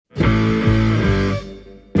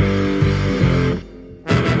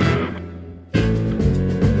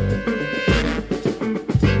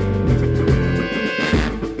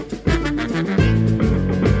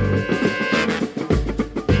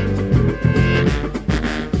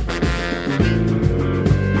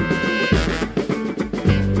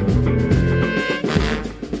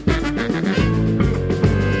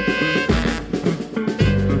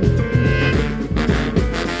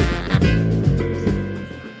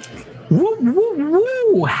Woo, woo,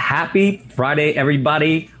 woo. Happy Friday,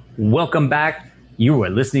 everybody. Welcome back. You are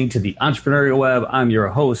listening to the Entrepreneurial Web. I'm your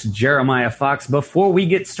host, Jeremiah Fox. Before we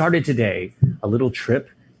get started today, a little trip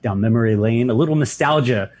down memory lane, a little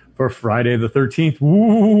nostalgia for Friday the 13th.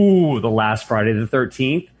 Woo! The last Friday the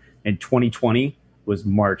 13th in 2020 was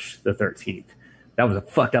March the 13th. That was a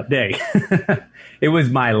fucked up day. It was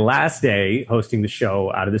my last day hosting the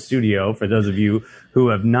show out of the studio. For those of you who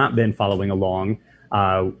have not been following along,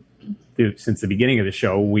 since the beginning of the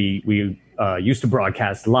show, we used to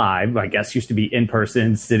broadcast live. My guests used to be in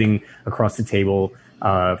person, sitting across the table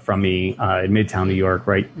from me in Midtown New York,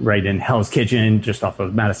 right in Hell's Kitchen, just off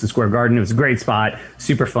of Madison Square Garden. It was a great spot,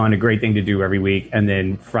 super fun, a great thing to do every week. And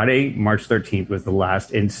then Friday, March 13th was the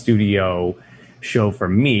last in-studio show for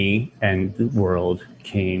me, and the world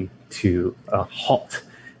came to a halt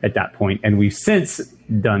at that point. And we've since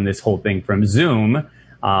done this whole thing from Zoom.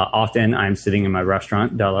 Often I'm sitting in my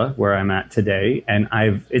restaurant, Della, where I'm at today, and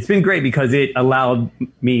it's been great because it allowed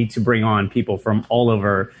me to bring on people from all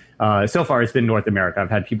over. So far, it's been North America.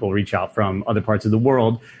 I've had people reach out from other parts of the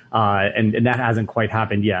world, and that hasn't quite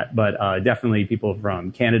happened yet, but definitely people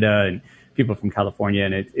from Canada and people from California,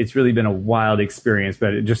 and it's really been a wild experience.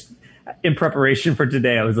 But it just in preparation for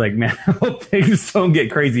today, I was like, man, I hope things don't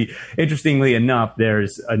get crazy. Interestingly enough,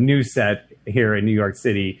 there's a new set here in New York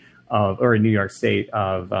City or in New York State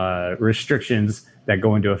of restrictions that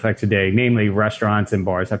go into effect today. Namely, restaurants and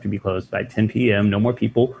bars have to be closed by 10 p.m. No more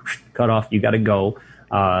people. Cut off. You got to go.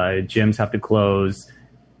 Gyms have to close.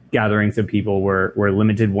 Gatherings of people were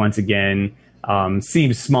limited once again.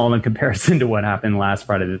 Seems small in comparison to what happened last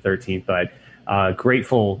Friday the 13th, but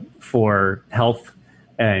grateful for health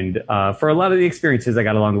and for a lot of the experiences I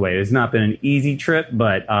got along the way. It's not been an easy trip,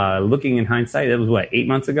 but looking in hindsight, it was 8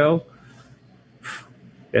 months ago?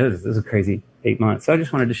 This is a crazy 8 months. So I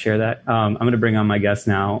just wanted to share that. I'm going to bring on my guest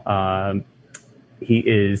now. He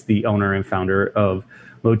is the owner and founder of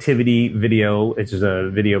Motivity Video. It's just a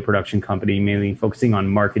video production company mainly focusing on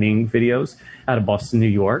marketing videos out of Boston, New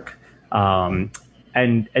York. And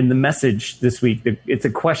the message this week, it's a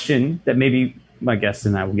question that maybe my guest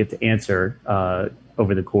and I will get to answer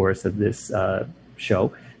over the course of this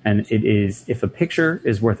show. And it is, if a picture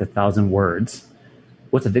is worth 1,000 words,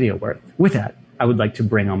 what's a video worth? With that, I would like to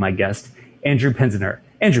bring on my guest, Andrew Penziner.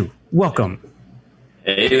 Andrew, welcome.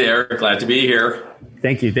 Hey there. Glad to be here.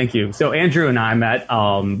 Thank you. Thank you. So Andrew and I met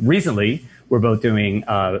recently. We're both doing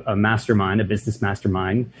a mastermind, a business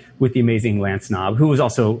mastermind with the amazing Lance Knob, who was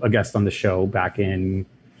also a guest on the show back in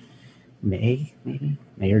May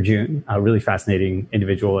or June. A really fascinating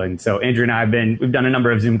individual. And so Andrew and I we've done a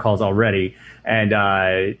number of Zoom calls already. And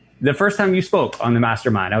the first time you spoke on the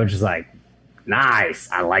mastermind, I was just like, nice.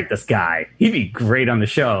 I like this guy. He'd be great on the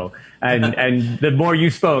show. And the more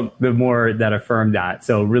you spoke, the more that affirmed that.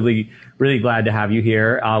 So really, really glad to have you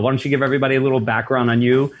here. Why don't you give everybody a little background on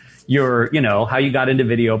you, how you got into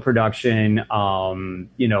video production,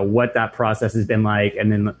 what that process has been like,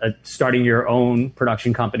 and then starting your own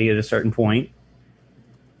production company at a certain point.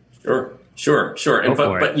 Sure. And,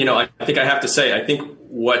 but I think I have to say, I think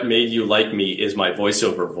what made you like me is my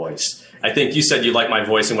voiceover voice. I think you said you liked my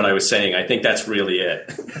voice and what I was saying. I think that's really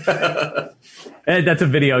it. That's a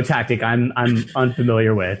video tactic I'm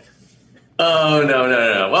unfamiliar with. Oh,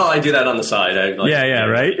 no. Well, I do that on the side.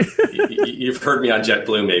 Right? You've heard me on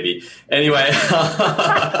JetBlue, maybe. Anyway.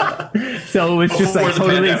 So it was just like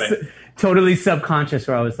totally subconscious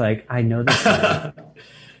where I was like, I know this guy.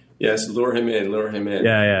 Yes, lure him in.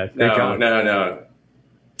 Yeah. No.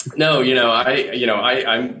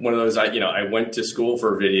 I'm one of those, I went to school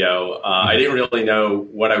for video. I didn't really know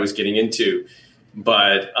what I was getting into,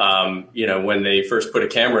 but, when they first put a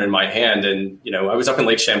camera in my hand and, I was up in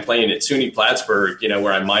Lake Champlain at SUNY Plattsburgh,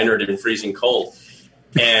 where I minored in freezing cold.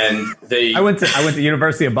 And I went to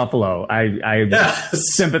University of Buffalo. I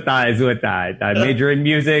sympathize with that. I major in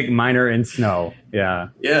music, minor in snow. Yeah.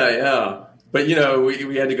 Yeah. But,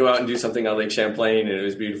 we had to go out and do something on Lake Champlain, and it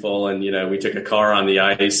was beautiful. And, we took a car on the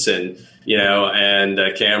ice and, and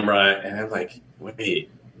a camera. And I'm like, wait,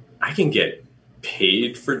 I can get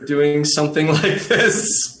paid for doing something like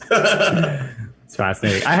this. It's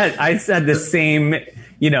fascinating. I said the same,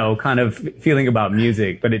 kind of feeling about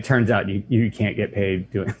music, but it turns out you can't get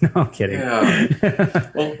paid doing. No, I'm kidding. Yeah.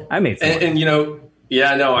 Well, I made some. And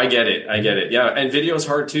yeah, no, I get it. Yeah. And video is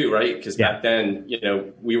hard too, right? Because back then,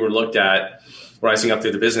 we were looked at rising up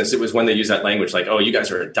through the business. It was when they used that language like, oh, you guys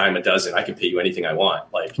are a dime a dozen. I can pay you anything I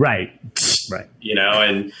want. Like, right.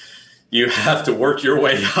 And you have to work your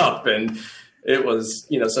way up. And it was,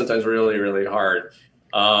 sometimes really, really hard.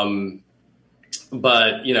 But,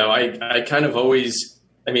 I kind of always,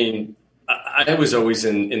 I was always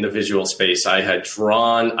in the visual space. I had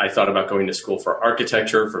drawn. I thought about going to school for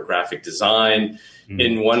architecture, for graphic design.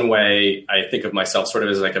 In one way, I think of myself sort of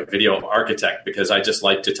as like a video architect, because I just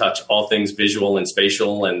like to touch all things visual and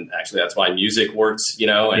spatial. And actually, that's why music works, you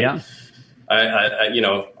know. And Yeah.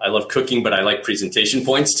 I love cooking, but I like presentation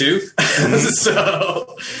points too.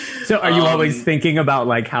 So are you always thinking about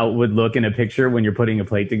like how it would look in a picture when you're putting a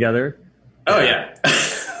plate together? Oh yeah.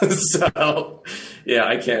 So yeah,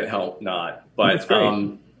 I can't help not. But got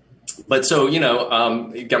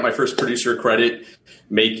my first producer credit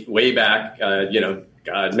way back,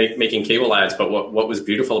 making cable ads. But what was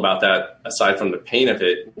beautiful about that, aside from the pain of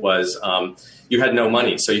it, was you had no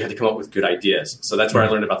money, so you had to come up with good ideas. So that's where I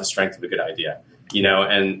learned about the strength of a good idea, you know,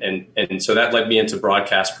 and so that led me into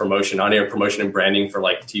broadcast promotion, on-air promotion and branding for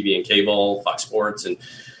like TV and cable, Fox Sports, and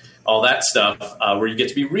all that stuff, where you get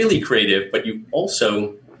to be really creative, but you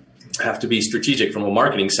also have to be strategic from a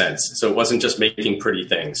marketing sense. So it wasn't just making pretty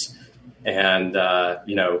things. And,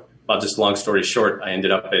 just long story short, I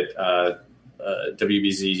ended up at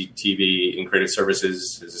WBZ TV in creative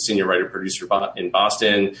services as a senior writer producer in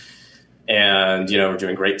Boston. And, we're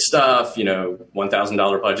doing great stuff,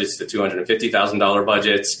 $1,000 budgets to $250,000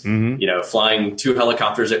 budgets, flying 2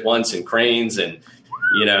 helicopters at once and cranes. And,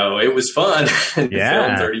 it was fun. And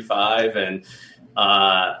film 35. And,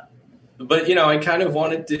 but, I kind of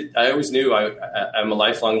wanted to, I always knew I'm a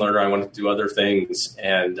lifelong learner. I wanted to do other things.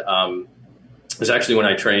 And it was actually when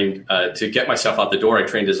I trained to get myself out the door, I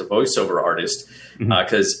trained as a voiceover artist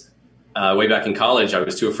because way back in college, I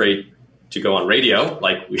was too afraid to go on radio.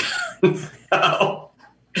 Like you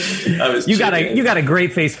got a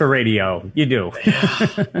great face for radio. You do.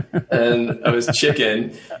 And I was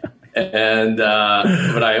chicken. And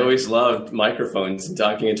but I always loved microphones and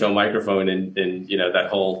talking into a microphone and that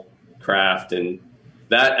whole craft. And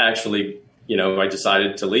that actually, I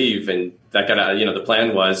decided to leave, and that got the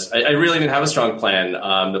plan was, I really didn't have a strong plan.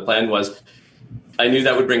 The plan was, I knew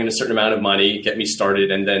that would bring in a certain amount of money, get me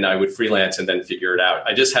started, and then I would freelance and then figure it out.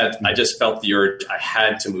 I just felt the urge. I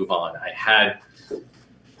had to move on. I had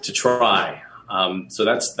to try. So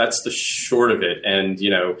that's the short of it. And,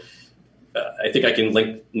 I think I can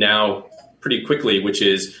link now pretty quickly, which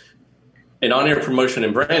is in on-air promotion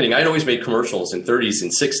and branding. I'd always made commercials in 30s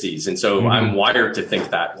and 60s. And so I'm wired to think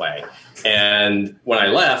that way. And when I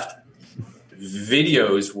left,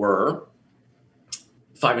 videos were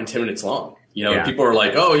 5 and 10 minutes long. People are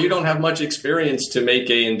like, "Oh, you don't have much experience to make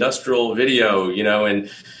a industrial video,"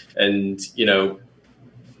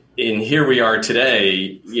 and here we are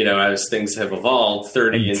today, as things have evolved,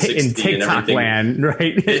 30 and 60 in TikTok and everything. Land,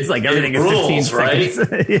 right? It's like everything is 15 right?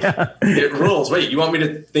 seconds. Yeah. It rules. Wait, you want me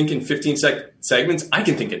to think in 15 segments? I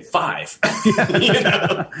can think in 5.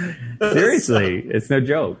 Seriously, it's no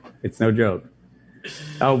joke. It's no joke.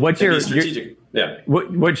 What's your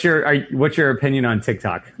what's your opinion on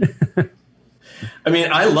TikTok? I mean,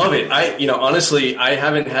 I love it. Honestly, I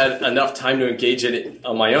haven't had enough time to engage in it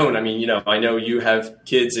on my own. I mean, I know you have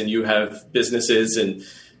kids and you have businesses and,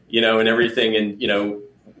 and everything. And,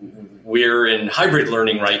 we're in hybrid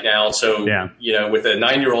learning right now. So, with a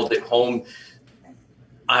 9-year-old at home,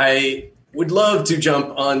 I would love to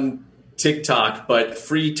jump on TikTok, but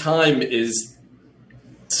free time is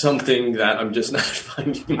something that I'm just not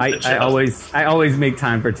finding. I always make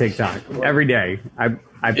time for TikTok every day. I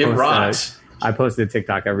post, it rocks. I post a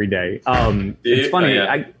TikTok every day. It's funny.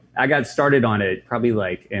 I got started on it probably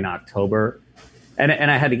like in October, and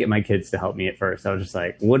I had to get my kids to help me at first. I was just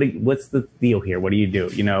like, what's the deal here? What do you do?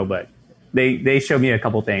 But they showed me a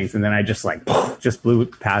couple things, and then I just just blew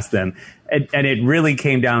past them. And it really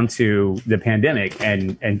came down to the pandemic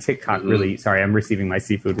and TikTok really. Sorry, I'm receiving my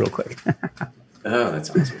seafood real quick. Oh,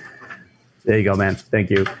 that's awesome. There you go, man.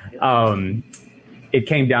 Thank you. It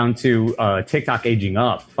came down to TikTok aging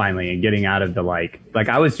up finally and getting out of the like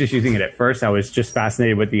I was just using it at first. I was just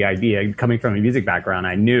fascinated with the idea. Coming from a music background,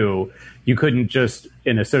 I knew you couldn't just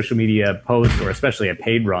in a social media post or especially a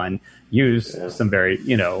paid run use some very,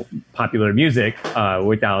 popular music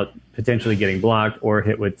without potentially getting blocked or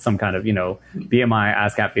hit with some kind of, BMI,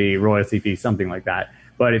 ASCAP fee, royalty fee, something like that.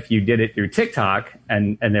 But if you did it through TikTok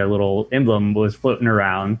and their little emblem was floating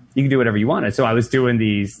around, you can do whatever you wanted. So I was doing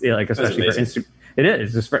these, especially for Instagram. It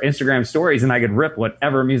is just for Instagram stories, and I could rip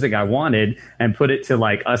whatever music I wanted and put it to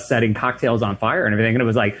like us setting cocktails on fire and everything. And it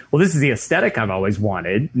was like, well, this is the aesthetic I've always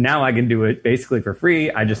wanted. Now I can do it basically for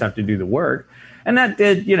free. I just have to do the work. And that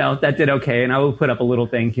did okay. And I would put up a little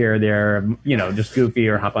thing here or there, just goofy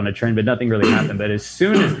or hop on a trend, but nothing really happened. But as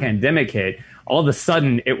soon as pandemic hit, all of a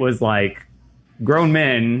sudden it was like grown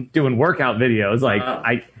men doing workout videos.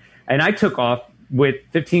 I took off with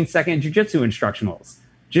 15-second jiu-jitsu instructionals.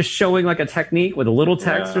 just showing like a technique with a little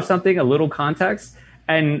text or something, a little context.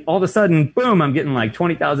 And all of a sudden, boom, I'm getting like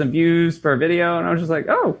 20,000 views per video. And I was just like,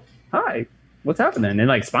 oh, hi, what's happening? And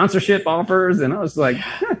like sponsorship offers. And I was like,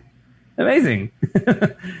 amazing.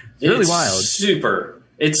 It's really wild. Super.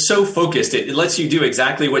 It's so focused. It lets you do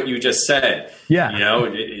exactly what you just said. Yeah. You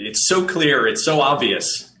know, it's so clear. It's so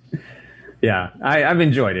obvious. Yeah, I've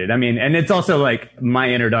enjoyed it. I mean, and it's also like my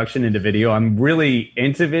introduction into video. I'm really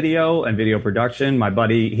into video and video production. My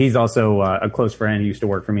buddy, he's also a close friend. He used to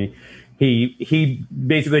work for me. He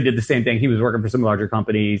basically did the same thing. He was working for some larger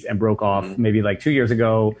companies and broke off maybe like 2 years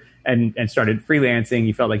ago and started freelancing.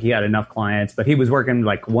 He felt like he had enough clients, but he was working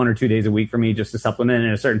like 1 or 2 days a week for me just to supplement. And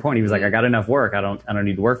at a certain point, he was like, I got enough work. I don't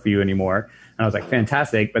need to work for you anymore. And I was like,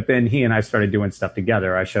 fantastic. But then he and I started doing stuff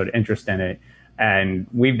together. I showed interest in it. And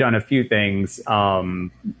we've done a few things.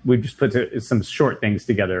 We've just put some short things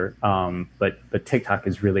together. But TikTok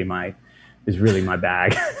is really my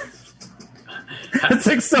bag. It's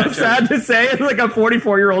like so sad to say. It's like a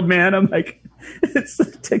 44-year-old man. I'm like,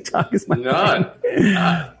 TikTok is my not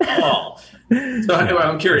at all. So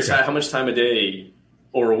I'm curious, how much time a day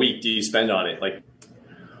or a week do you spend on it? Like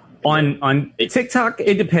on TikTok,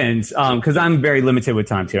 it depends. Because I'm very limited with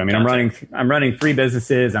time too. I mean, I'm running 3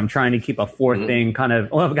 businesses. I'm trying to keep a 4th thing kind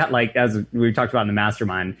of. Well, I've got like, as we talked about in the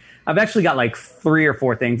mastermind, I've actually got like 3 or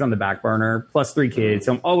 4 things on the back burner plus 3 kids.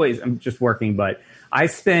 So I'm just working, but I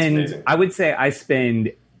would say I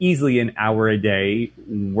spend easily an hour a day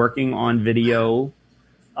working on video.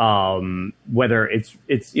 Whether it's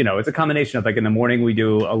a combination of like in the morning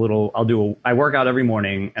I work out every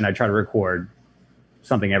morning and I try to record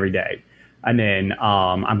something every day. And then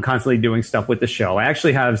I'm constantly doing stuff with the show. I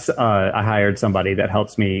actually have I hired somebody that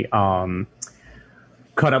helps me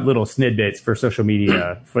cut up little snippets for social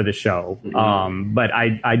media for the show. But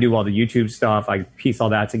I do all the YouTube stuff. I piece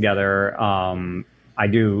all that together. I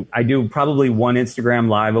do probably 1 Instagram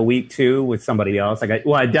live a week too with somebody else.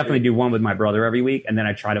 I definitely do one with my brother every week, and then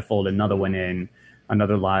I try to fold another one in,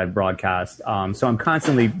 another live broadcast. So I'm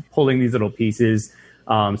constantly pulling these little pieces.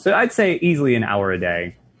 So I'd say easily an hour a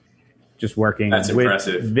day, just working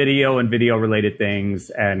with video and video related things,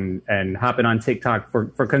 and hopping on TikTok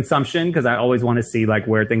for consumption, because I always want to see like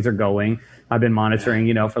where things are going. I've been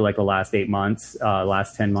monitoring, for like the last 8 months,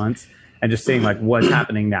 last 10 months. And just seeing like what's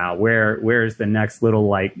happening now, where's the next little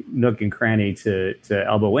like nook and cranny to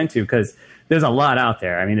elbow into, because there's a lot out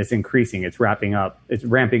there. I mean, it's increasing, it's ramping up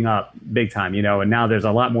big time, and now there's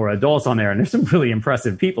a lot more adults on there, and there's some really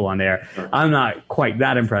impressive people on there. I'm not quite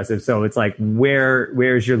that impressive, so it's like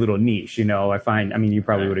where's your little niche? I find, you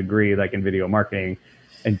probably would agree, like in video marketing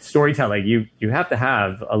and storytelling, you have to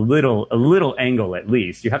have a little angle at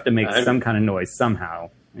least. You have to make some kind of noise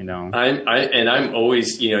somehow. I'm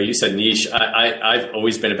always, you said niche. I've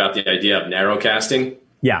always been about the idea of narrow casting.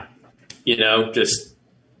 Yeah. Just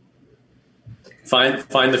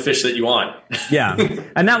find the fish that you want. Yeah.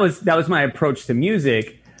 And that was my approach to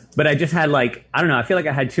music, but I just had like, I don't know, I feel like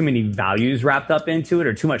I had too many values wrapped up into it,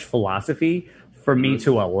 or too much philosophy for me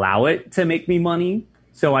to allow it to make me money.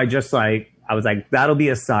 So I was like, that'll be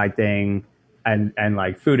a side thing. And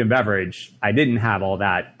like food and beverage, I didn't have all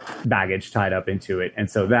that baggage tied up into it. And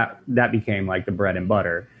so that became like the bread and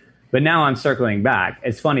butter. But now I'm circling back.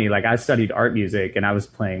 It's funny, like I studied art music, and I was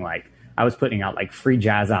putting out like free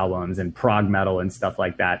jazz albums and prog metal and stuff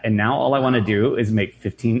like that. And now all I want to do is make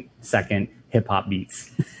 15-second hip hop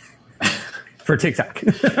beats for TikTok.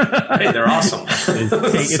 Hey, they're awesome.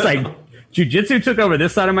 It's like jiu-jitsu took over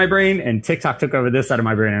this side of my brain and TikTok took over this side of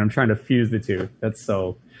my brain. And I'm trying to fuse the two. That's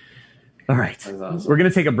so... All right, awesome. We're going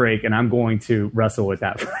to take a break, and I'm going to wrestle with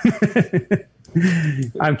that.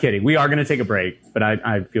 I'm kidding. We are going to take a break, but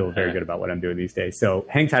I feel very good about what I'm doing these days. So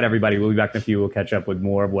hang tight, everybody. We'll be back in a few. We'll catch up with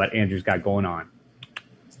more of what Andrew's got going on.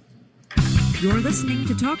 You're listening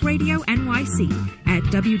to Talk Radio NYC at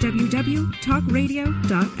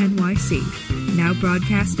www.talkradio.nyc. Now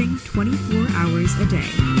broadcasting 24 hours a day.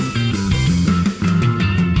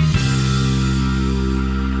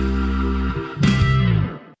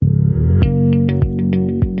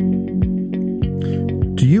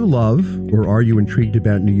 Do you love, or are you intrigued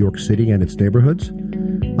about New York City and its neighborhoods?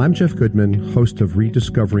 I'm Jeff Goodman, host of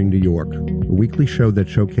Rediscovering New York, a weekly show that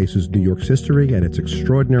showcases New York's history and its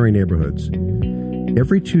extraordinary neighborhoods.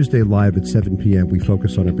 Every Tuesday live at 7 p.m., we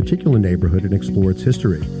focus on a particular neighborhood and explore its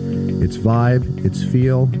history, its vibe, its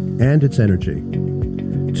feel, and its energy.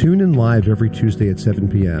 Tune in live every Tuesday at 7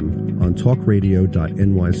 p.m. on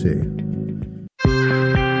talkradio.nyc.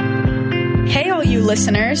 Hey, all you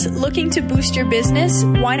listeners. Looking to boost your business?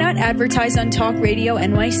 Why not advertise on Talk Radio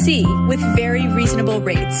NYC with very reasonable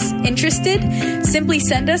rates? Interested? Simply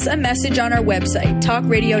send us a message on our website,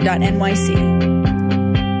 talkradio.nyc.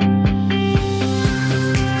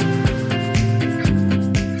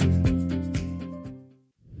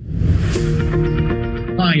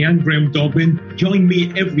 Hi, I'm Graham Dobbin. Join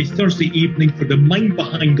me every Thursday evening for the Mind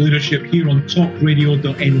Behind Leadership here on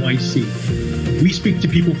talkradio.nyc. We speak to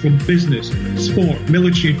people from business, sport,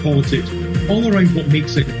 military and politics, all around what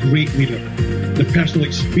makes a great leader. The personal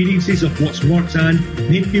experiences of what's worked and,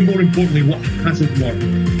 maybe more importantly, what hasn't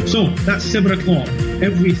worked. So, that's 7 o'clock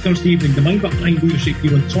every Thursday evening, the Mind Behind Leadership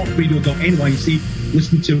here on talkradio.nyc.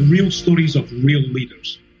 Listen to real stories of real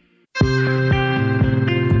leaders.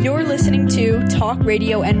 You're listening to Talk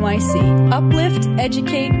Radio NYC. Uplift,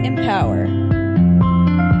 educate, empower.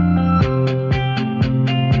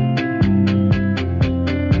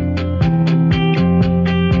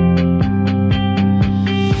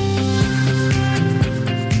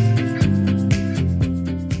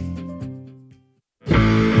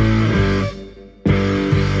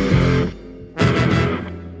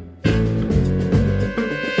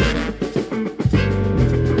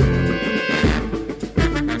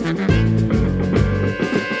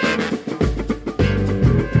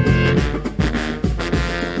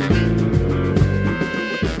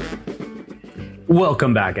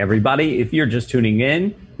 Welcome back, everybody. If you're just tuning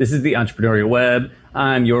in, this is the Entrepreneurial Web.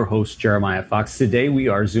 I'm your host, Jeremiah Fox. Today, we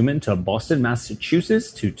are zooming to Boston,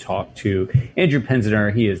 Massachusetts to talk to Andrew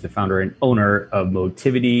Penzner. He is the founder and owner of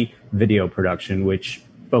Motivity Video Production, which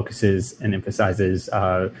focuses and emphasizes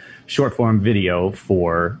short-form video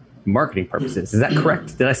for marketing purposes. Is that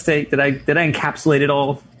correct? Did I encapsulate it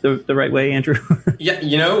all the right way, Andrew? Yeah,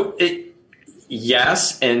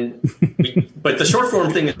 yes, but the short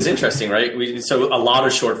form thing is interesting, right? So a lot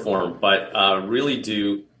of short form, but really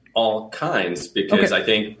do all kinds because I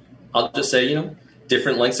think I'll just say,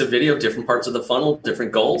 different lengths of video, different parts of the funnel,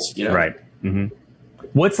 different goals, Right. Mm-hmm.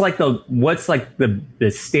 What's like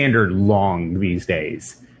the standard long these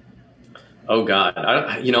days? Oh God,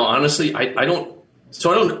 honestly, I don't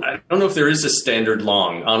know if there is a standard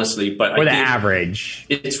long, honestly, but or the average.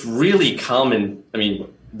 It's really common. I mean,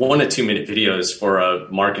 1 to 2 minute videos for a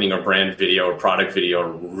marketing or brand video or product video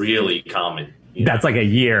are really common. That's like a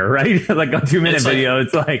year, right? Like a 2 minute video.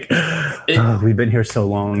 It's like, we've been here so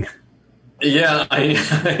long. Yeah,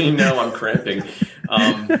 I know I'm cramping.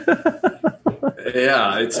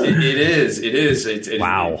 Yeah, it is.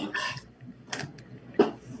 Wow.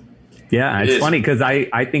 Yeah, it's funny because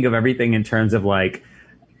I think of everything in terms of like,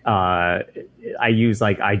 I use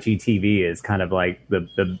like IGTV as kind of like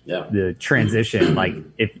the transition. Like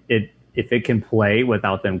if it can play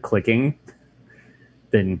without them clicking,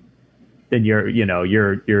 then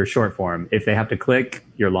you're short form. If they have to click,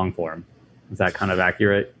 you're long form. Is that kind of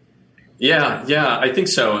accurate? Yeah, I think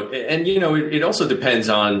so. And it also depends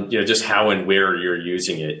on just how and where you're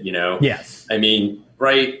using it. Yes. I mean,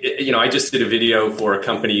 right. I just did a video for a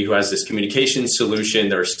company who has this communication solution.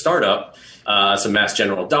 They're a startup. Some Mass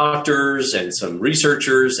General doctors and some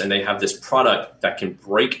researchers, and they have this product that can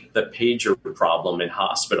break the pager problem in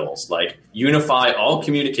hospitals, like unify all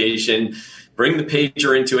communication, bring the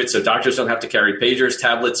pager into it so doctors don't have to carry pagers,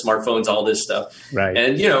 tablets, smartphones, all this stuff. Right.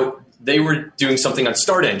 And, they were doing something on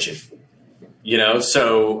Start Engine,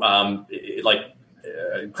 so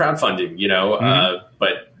crowdfunding,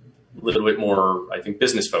 but a little bit more, I think,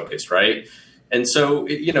 business focused, right? And so,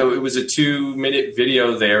 it was a 2 minute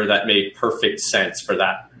video there that made perfect sense for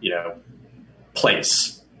that,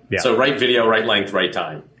 place. Yeah. So right video, right length, right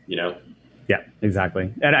time, Yeah,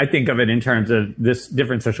 exactly. And I think of it in terms of this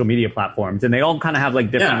different social media platforms, and they all kind of have like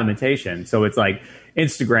different limitations. So it's like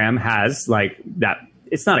Instagram has like that.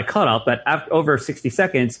 It's not a cutoff, but after over 60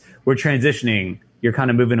 seconds, we're transitioning. You're kind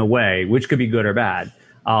of moving away, which could be good or bad.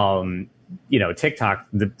 TikTok,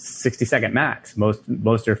 the 60-second max.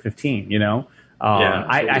 Most are 15.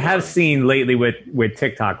 I have seen lately with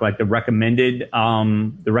TikTok, like the recommended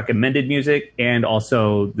music and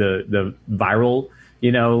also the viral,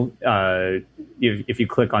 if you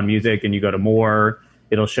click on music and you go to more,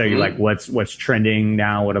 it'll show you like what's trending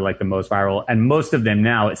now, what are like the most viral. And most of them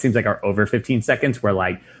now, it seems like are over 15 seconds, where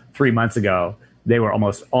like 3 months ago, they were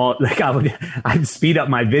almost all like I'd speed up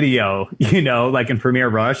my video, like in Premiere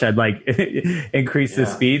Rush, I'd like increase the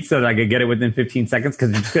speed so that I could get it within 15 seconds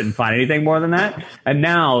because I just couldn't find anything more than that. And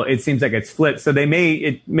now it seems like it's flipped. So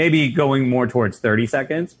it may be going more towards 30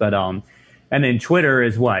 seconds, but and then Twitter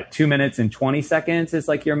is what, 2 minutes and 20 seconds is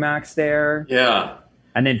like your max there. Yeah.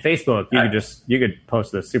 And then Facebook, you could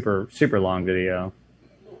post a super, super long video.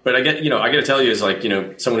 but I got to tell you, is like,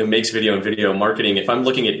 someone who makes video and video marketing, if I'm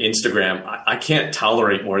looking at Instagram, I can't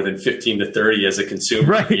tolerate more than 15 to 30 as a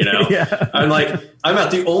consumer, right. Yeah. I'm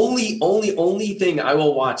out. The only thing I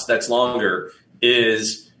will watch that's longer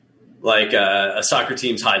is like a soccer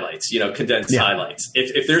team's highlights, condensed highlights.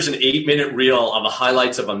 If there's an 8-minute reel of the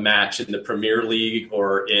highlights of a match in the Premier League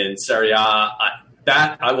or in Serie A,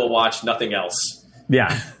 I will watch, nothing else.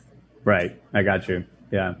 Yeah. Right. I got you.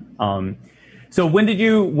 Yeah. So when did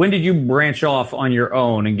you branch off on your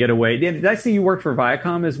own and get away? Did I see you worked for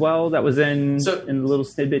Viacom as well? That was in the little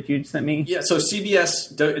snippet you sent me. Yeah. So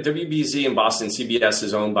CBS, WBZ in Boston, CBS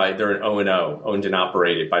is they're an O&O, owned and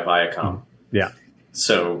operated by Viacom. Yeah.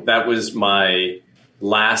 So that was my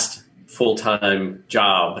last full-time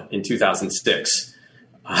job in 2006.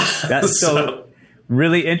 That's so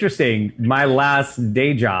really interesting. My last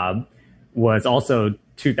day job was also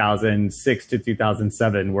 2006 to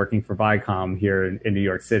 2007, working for Viacom here in New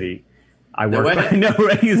York City. I worked. It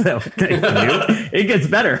gets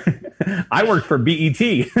better. I worked for BET.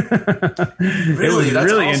 Really? It was That's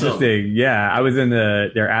really awesome. interesting. Yeah, I was in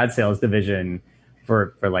their ad sales division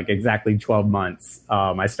for like exactly 12 months.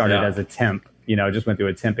 I started as a temp. Just went through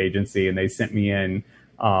a temp agency, and they sent me in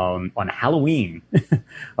on Halloween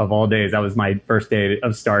of all days. That was my first day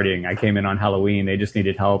of starting. I came in on Halloween. They just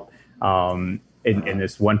needed help in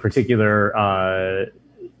this one particular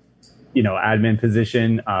admin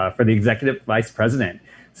position for the executive vice president.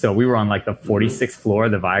 So we were on like the 46th floor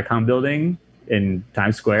of the Viacom building in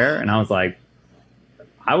Times Square, and I was like,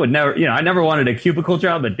 I would never, I never wanted a cubicle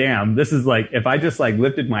job, but damn, this is like, if I just like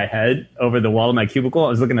lifted my head over the wall of my cubicle, I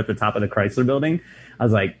was looking at the top of the Chrysler building. I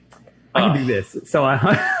was like, I can do this. So I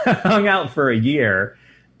hung out for a year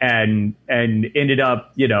and ended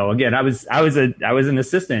up, again, I was an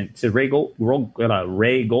assistant to Ray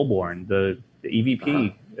Goldborn, the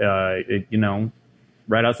EVP,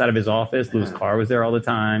 right outside of his office. Louis Carr was there all the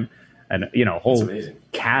time. And, whole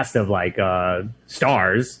cast of like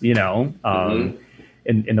stars,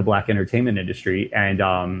 in the black entertainment industry. And,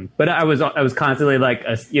 but I was constantly like,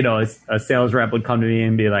 a sales rep would come to me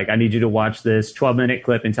and be like, I need you to watch this 12-minute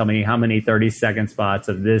clip and tell me how many 30-second spots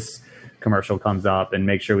of this commercial comes up and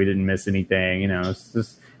make sure we didn't miss anything. It's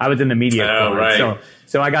just, I was in the media. Oh, right.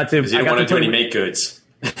 So I got to, you didn't want to do any make goods.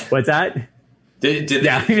 What's that?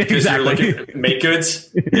 Exactly. Make goods.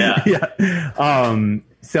 Yeah. Yeah.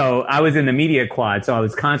 So I was in the media quad, so I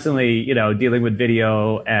was constantly, dealing with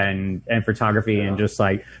video and photography and just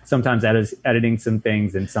like sometimes editing some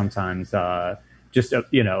things and sometimes just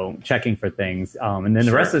checking for things. And then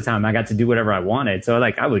the rest of the time I got to do whatever I wanted. So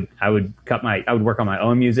like I would work on my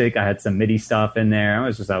own music. I had some MIDI stuff in there. I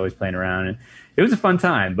was just always playing around, and it was a fun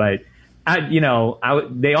time. But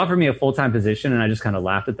they offered me a full-time position, and I just kind of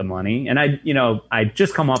laughed at the money. And I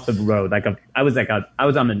just come off the road. I was on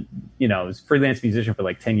the, freelance musician for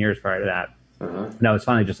like 10 years prior to that. And I was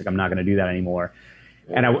finally just like, I'm not going to do that anymore.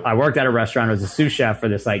 And I worked at a restaurant. I was a sous chef for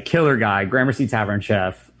this like killer guy, Gramercy Tavern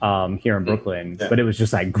chef here in Brooklyn. But it was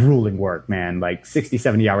just like grueling work, man, like 60,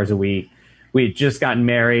 70 hours a week. We had just gotten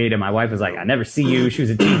married, and my wife was like, I never see you. She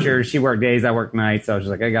was a teacher. She worked days. I worked nights. So I was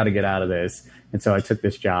just like, I got to get out of this. And so I took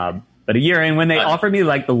this job. But a year in, when they offered me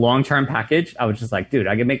like the long-term package, I was just like, dude,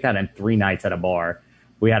 I could make that in 3 nights at a bar.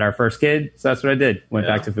 We had our first kid, so that's what I did. Went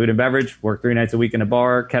back to food and beverage, worked 3 nights a week in a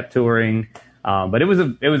bar, kept touring. But it was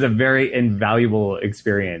a very invaluable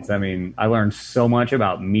experience. I mean, I learned so much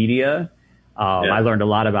about media. I learned a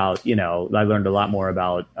lot about, I learned a lot more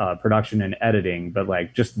about production and editing, but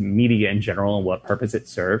like just media in general and what purpose it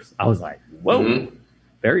serves. I was like, whoa,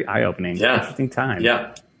 very eye-opening, interesting time.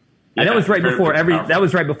 Yeah. And that was right before that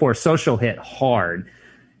was right before social hit hard.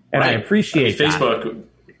 And I appreciate Facebook.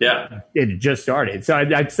 Yeah. It just started. So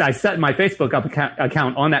I set my Facebook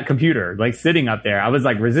account on that computer, like sitting up there. I was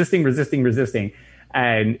like resisting.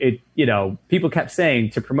 And it, people kept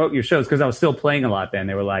saying to promote your shows, because I was still playing a lot then.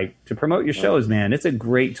 They were like, to promote your shows, man, it's a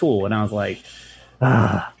great tool. And I was like,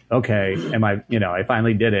 okay. And I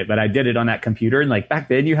finally did it. But I did it on that computer. And like back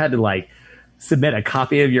then you had to like submit a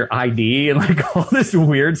copy of your ID and like all this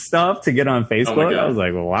weird stuff to get on Facebook. I was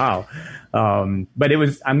like, well, wow. But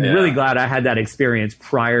I'm really glad I had that experience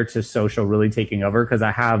prior to social really taking over, because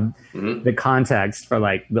I have the context for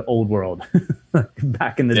like the old world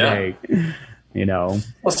back in the day, Well,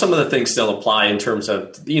 some of the things still apply in terms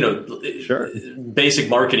of, basic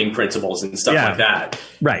marketing principles and stuff like that.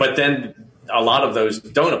 Right. But then a lot of those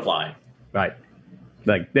don't apply. Right.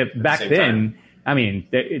 Like back then, I mean,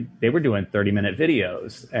 they were doing 30-minute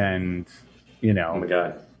videos and, oh my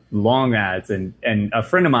God, long ads. And a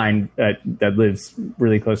friend of mine that lives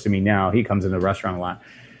really close to me now, he comes in the restaurant a lot.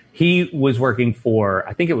 He was working for,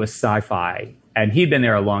 I think it was Sci-Fi And he'd been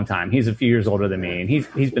there a long time. He's a few years older than me, and he's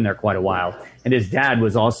been there quite a while. And his dad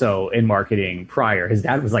was also in marketing prior. His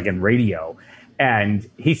dad was like in radio. And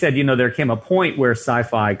he said, there came a point where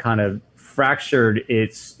Sci-Fi kind of fractured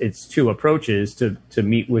its two approaches to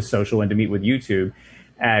meet with social and to meet with YouTube.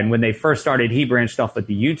 And when they first started, he branched off with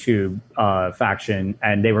the YouTube faction,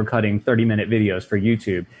 and they were cutting 30-minute videos for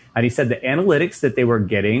YouTube. And he said the analytics that they were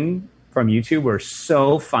getting from YouTube were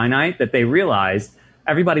so finite that they realized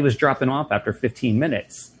everybody was dropping off after 15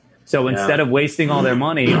 minutes. So instead of wasting all their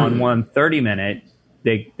money on one 30-minute,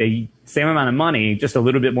 they same amount of money, just a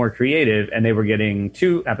little bit more creative, and they were getting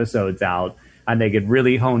 2 episodes out, and they could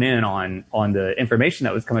really hone in on the information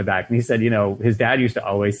that was coming back. And he said, his dad used to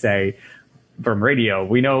always say, from radio,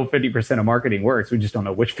 we know 50% of marketing works. We just don't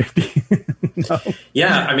know which 50.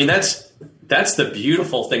 Yeah, I mean, that's the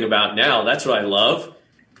beautiful thing about now. That's what I love.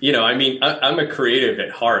 I'm a creative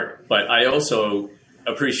at heart, but I also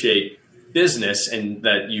appreciate business and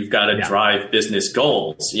that you've got to drive business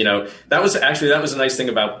goals. That was a nice thing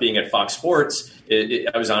about being at Fox Sports.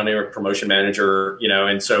 I was on air promotion manager,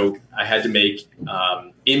 and so I had to make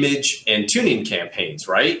image and tuning campaigns,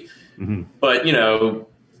 right? Mm-hmm. But,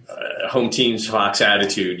 home team's Fox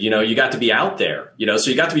attitude, you got to be out there, so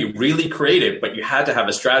you got to be really creative, but you had to have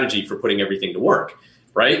a strategy for putting everything to work,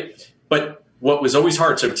 right? But what was always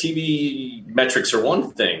hard, so TV metrics are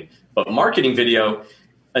one thing, but marketing video,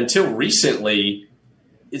 until recently,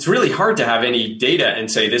 it's really hard to have any data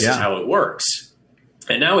and say this is how it works.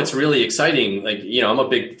 And now it's really exciting. Like, I'm a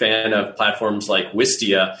big fan of platforms like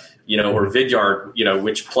Wistia, or Vidyard,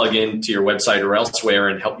 which plug into your website or elsewhere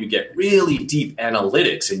and help you get really deep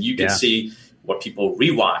analytics. And you can see what people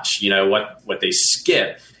rewatch, what they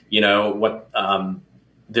skip, what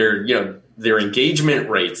their engagement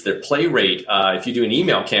rates, their play rate. If you do an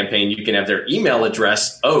email campaign, you can have their email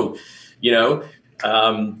address.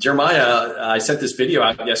 Jeremiah, I sent this video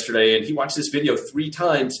out yesterday and he watched this video 3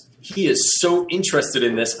 times. He is so interested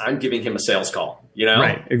in this. I'm giving him a sales call,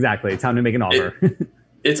 Right. Exactly. Time to make an offer.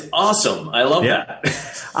 It's awesome. I love that.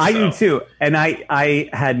 I do too. And I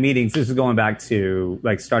had meetings. This is going back to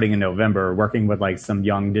like starting in November, working with like some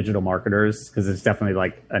young digital marketers, because it's definitely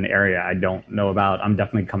like an area I don't know about. I'm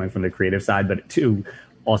definitely coming from the creative side, but to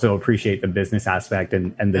also appreciate the business aspect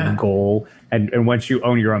and the goal. And once you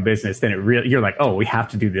own your own business, then you're like, oh, we have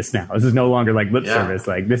to do this now. This is no longer like lip service.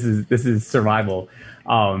 Like this is survival.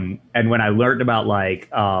 And when I learned about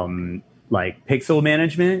like pixel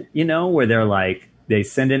management, where they're like, they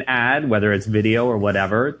send an ad, whether it's video or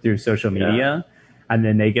whatever, through social media. And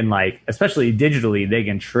then they can especially digitally, they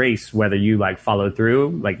can trace whether you followed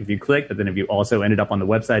through, like if you clicked, but then if you also ended up on the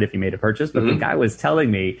website, if you made a purchase. But the guy was telling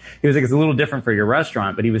me, he was like, it's a little different for your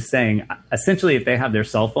restaurant. But he was saying, essentially, if they have their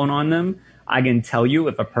cell phone on them, I can tell you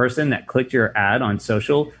if a person that clicked your ad on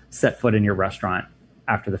social set foot in your restaurant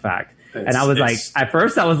after the fact. And I was like, at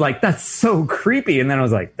first I was like, that's so creepy. And then I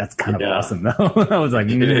was like, that's kind of awesome though. I was like,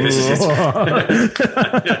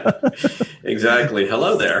 exactly.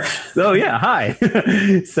 Hello there. So hi.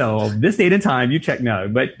 So this date and time, you check no.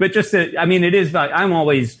 But just it is, I'm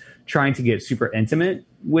always trying to get super intimate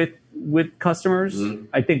with customers. Mm-hmm.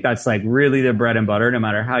 I think that's really the bread and butter, no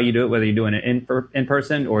matter how you do it, whether you're doing it in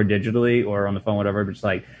person or digitally or on the phone, whatever. But just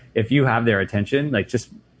if you have their attention, just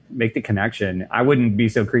make the connection. I wouldn't be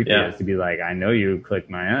so creepy as to be like, I know you clicked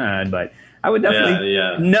my ad, but I would definitely,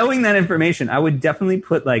 knowing that information, I would definitely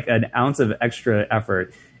put an ounce of extra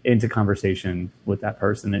effort into conversation with that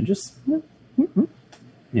person and just, make it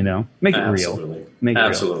real. Make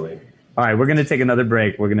it real. All right, we're going to take another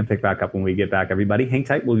break. We're going to pick back up when we get back, everybody. Hang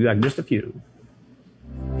tight. We'll be back in just a few.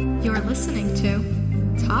 You're listening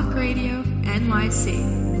to Talk Radio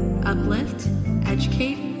NYC. Uplift,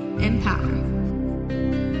 educate, empower.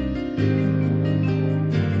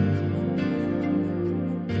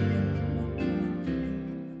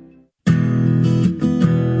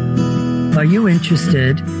 Are you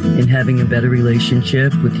interested in having a better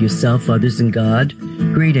relationship with yourself, others, and God?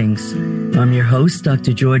 Greetings. I'm your host,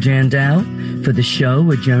 Dr. George Andow, for the show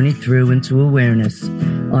A Journey Through into Awareness.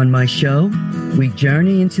 On my show, we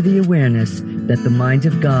journey into the awareness that the mind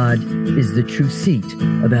of God is the true seat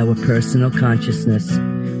of our personal consciousness.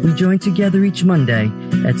 We join together each Monday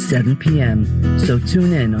at 7 p.m., so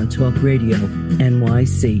tune in on Talk Radio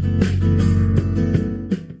NYC.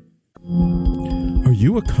 Are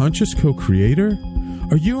you a conscious co-creator?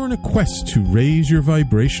 Are you on a quest to raise your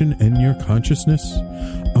vibration and your consciousness?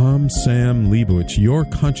 I'm Sam Leibowitz, your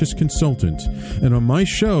conscious consultant, and on my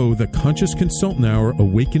show, The Conscious Consultant Hour,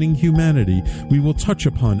 Awakening Humanity, we will touch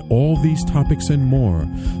upon all these topics and more.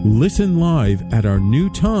 Listen live at our new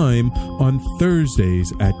time on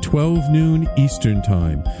Thursdays at 12 noon Eastern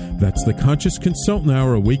Time. That's The Conscious Consultant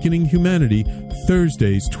Hour, Awakening Humanity,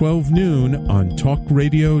 Thursdays 12 noon on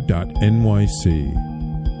talkradio.nyc.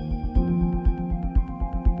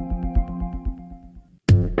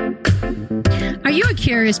 Are you a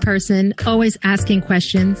curious person, always asking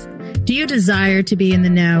questions? Do you desire to be in the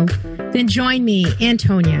know? Then join me,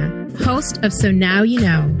 Antonia, host of So Now You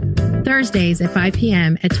Know, Thursdays at 5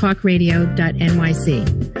 p.m. at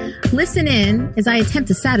talkradio.nyc. Listen in as I attempt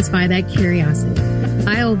to satisfy that curiosity.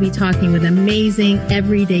 I will be talking with amazing,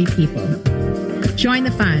 everyday people. Join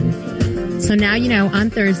the fun. So Now You Know on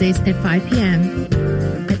Thursdays at 5 p.m.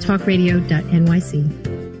 at talkradio.nyc.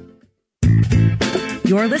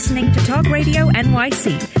 You're listening to Talk Radio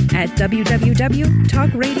NYC at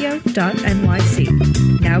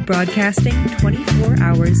www.talkradio.nyc. Now broadcasting 24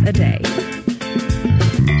 hours a day.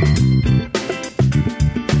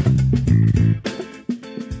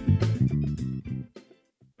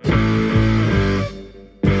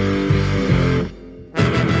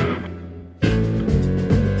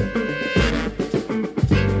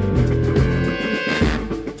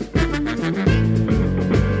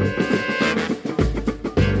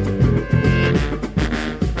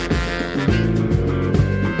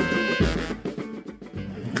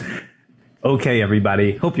 Okay,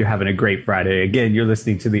 everybody. Hope you're having a great Friday. Again, you're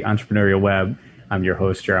listening to the Entrepreneurial Web. I'm your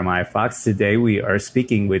host, Jeremiah Fox. Today, we are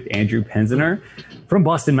speaking with Andrew Penziner from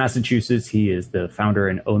Boston, Massachusetts. He is the founder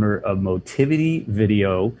and owner of Motivity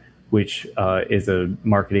Video, which is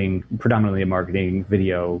predominantly a marketing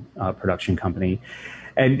video production company.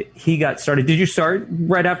 And he got started. Did you start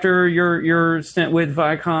right after your stint with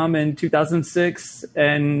Viacom in 2006?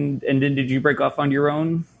 And then did you break off on your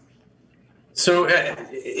own? So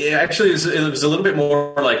actually, it was a little bit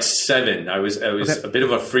more like 7. I was a bit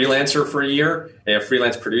of a freelancer for a year,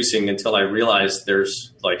 freelance producing, until I realized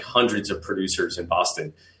there's like hundreds of producers in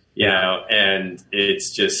Boston, you know, and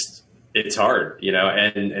it's hard, you know,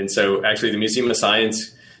 and so actually the Museum of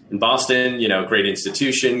Science in Boston, you know, great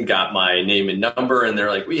institution, got my name and number, and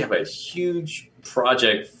they're like, we have a huge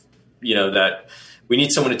project, you know, that we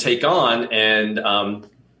need someone to take on, and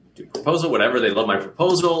proposal, whatever. They love my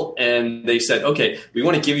proposal, and they said, okay, we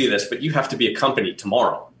want to give you this, but you have to be a company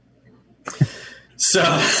tomorrow. So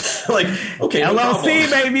like, okay, LLC,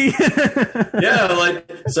 no baby. Yeah, like,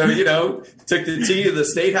 so, you know, took the T to the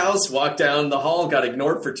State House, walked down the hall, got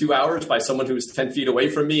ignored for 2 hours by someone who was 10 feet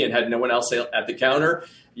away from me and had no one else at the counter,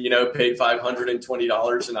 you know, paid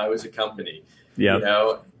 $520, and I was a company. Yeah. You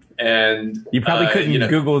know, and you probably couldn't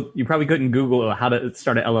Google. You probably couldn't Google how to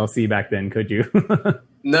start an LLC back then, could you?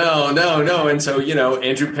 No. And so, you know,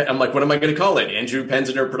 I'm like, what am I going to call it? Andrew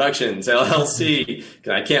Penziner Productions, LLC.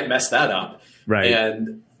 I can't mess that up. Right.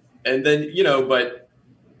 And then, you know, but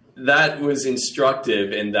that was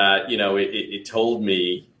instructive in that, you know, it told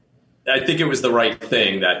me, I think it was the right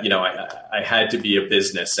thing that, you know, I had to be a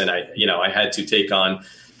business, and I had to take on,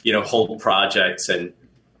 you know, whole projects.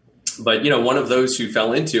 But, you know, one of those who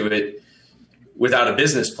fell into it without a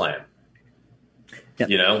business plan, yep.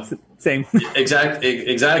 You know, same.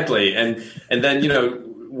 Exactly. And then, you know,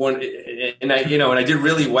 I did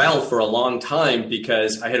really well for a long time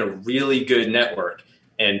because I had a really good network,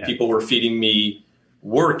 and people were feeding me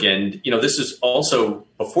work. And, you know, this is also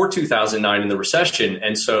before 2009 in the recession.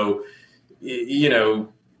 And so, you know,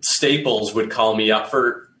 Staples would call me up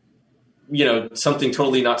for, you know, something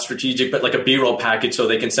totally not strategic, but like a B-roll package so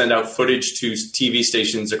they can send out footage to TV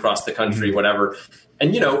stations across the country, mm-hmm. whatever.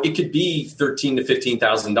 And, you know, it could be $13,000 to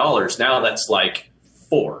 $15,000. Now that's like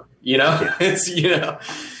 $4,000, you know, it's, you know,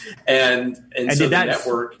 and so did that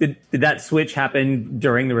network. Did that switch happen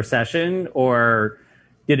during the recession, or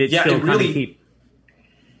did it still kind of keep?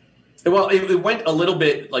 Well, it went a little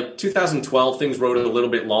bit like 2012, things rode a little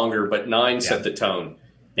bit longer, but 9 set the tone.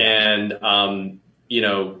 And, you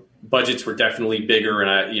know, budgets were definitely bigger,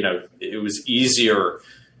 and it was easier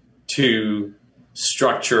to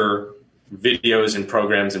structure videos and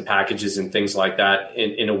programs and packages and things like that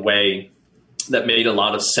in a way that made a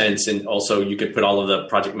lot of sense. And also you could put all of the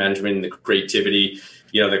project management and the creativity,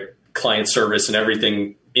 you know, the client service and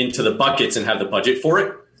everything into the buckets and have the budget for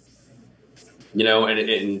it, you know,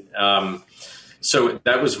 so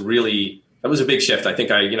that was a big shift. I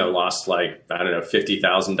think I, you know, lost like, I don't know,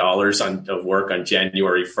 $50,000 of work on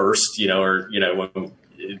January 1st, you know, or, you know, when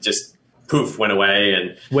it just poof went away.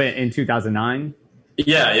 And went in 2009.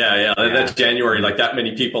 Yeah. That's January. Like that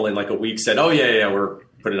many people in like a week said, "Oh yeah, we're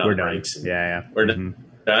putting on brakes." We're done.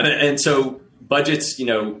 And so budgets,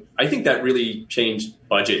 I think that really changed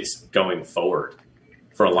budgets going forward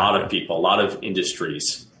for a lot of people, a lot of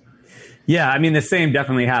industries. Yeah, I mean, the same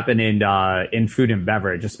definitely happened in food and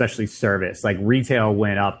beverage, especially service. Like retail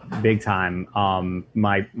went up big time.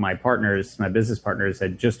 My business partners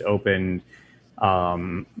had just opened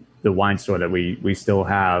the wine store that we still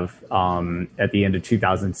have at the end of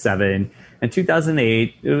 2007. And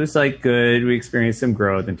 2008, it was like good. We experienced some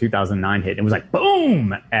growth. And 2009 hit. It was like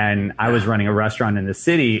boom. And I was running a restaurant in the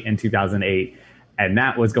city in 2008, and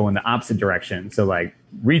that was going the opposite direction. So like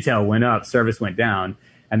retail went up, service went down.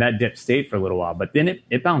 And that dip stayed for a little while, but then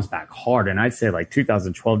it bounced back hard. And I'd say like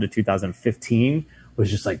 2012 to 2015 was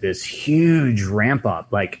just like this huge ramp up,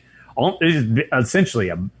 like it was essentially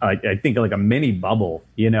I think like a mini bubble,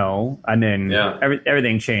 and then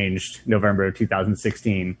everything changed November of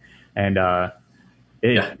 2016. And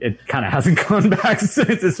it kind of hasn't gone back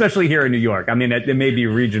since, especially here in New York. I mean, it may be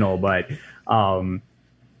regional, but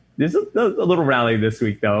there's a little rally this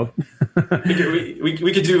week, though.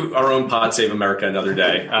 we could do our own Pod Save America another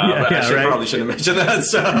day. Probably shouldn't mention that.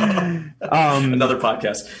 So another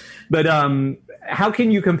podcast. But how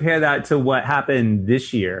can you compare that to what happened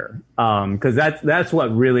this year? Because that's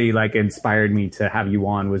what really like inspired me to have you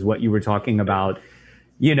on, was what you were talking about.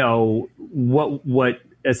 What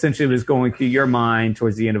essentially was going through your mind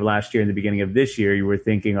towards the end of last year and the beginning of this year. You were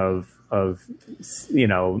thinking of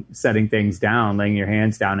setting things down, laying your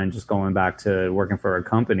hands down, and just going back to working for a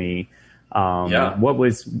company. Can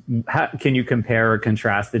you compare or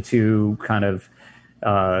contrast the two kind of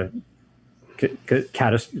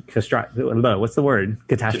what's the word?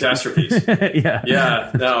 Catastrophes. I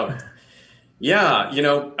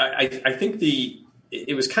think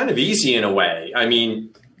it was kind of easy in a way. I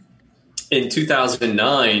mean, in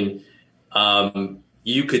 2009,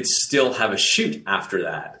 you could still have a shoot after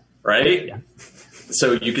that, right? Yeah.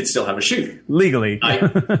 So you could still have a shoot legally.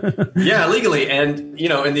 Legally. And,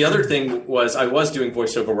 and the other thing was I was doing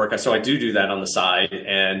voiceover work. So I do that on the side.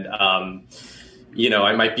 And, I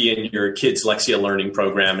might be in your kids' Lexia learning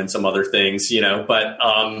program and some other things, but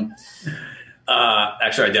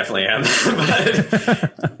actually I definitely am.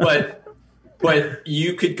 but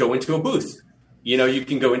you could go into a booth, you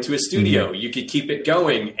can go into a studio, mm-hmm. You could keep it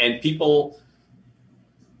going, and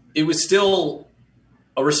it was still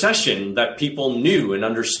a recession that people knew and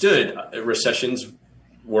understood. Recessions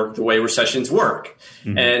work the way recessions work.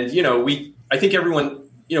 Mm-hmm. And, I think everyone,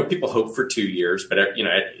 people hope for 2 years, but,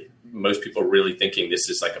 most people are really thinking this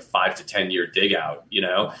is like a 5 to 10 year dig out,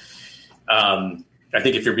 I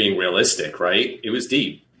think if you're being realistic, right, it was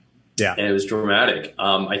deep. Yeah. And it was dramatic.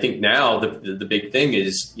 I think now the big thing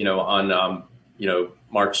is, on,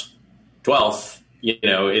 March 12th,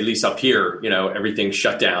 at least up here, everything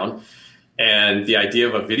shut down. And the idea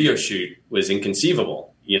of a video shoot was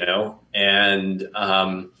inconceivable, and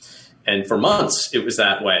for months it was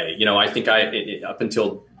that way. I think up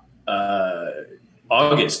until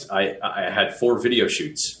August, I had 4 video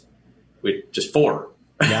shoots, with just 4,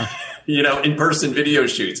 in-person video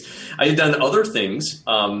shoots. I had done other things,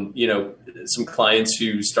 some clients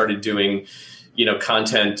who started doing,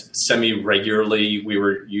 content semi-regularly. We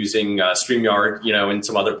were using StreamYard, and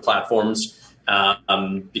some other platforms.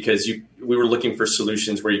 Because we were looking for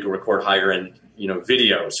solutions where you could record higher end,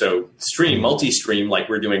 video. So multi-stream like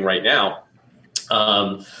we're doing right now,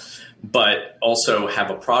 but also have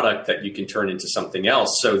a product that you can turn into something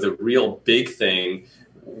else. So the real big thing,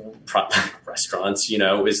 restaurants,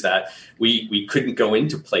 is that we couldn't go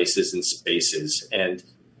into places and spaces. And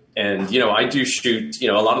I do shoot,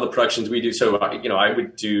 a lot of the productions we do. So, I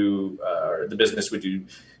would do, the business would do,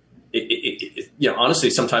 honestly,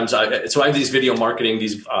 sometimes I have these video marketing,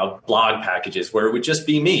 these blog packages where it would just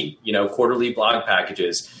be me, quarterly blog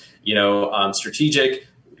packages, strategic,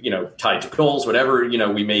 tied to goals, whatever,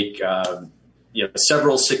 we make,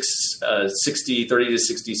 several 30 to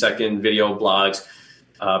 60 second video blogs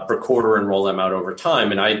per quarter and roll them out over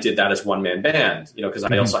time. And I did that as one man band, because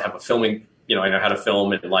I also have a filming, I know how to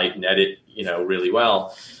film and light and edit, really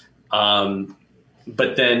well.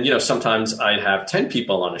 But then, sometimes I'd have 10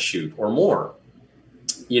 people on a shoot or more,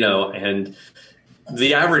 and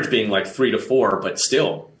the average being like 3 to 4, but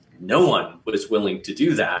still no one was willing to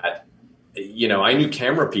do that. I knew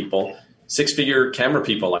camera people, 6-figure camera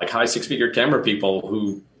people, like high 6-figure camera people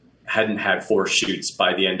who hadn't had 4 shoots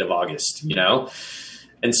by the end of August,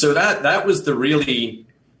 And so that was the really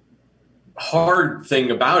hard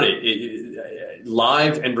thing about it.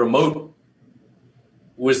 Live and remote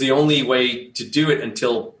was the only way to do it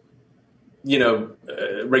until,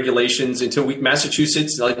 regulations, until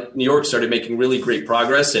Massachusetts, like New York, started making really great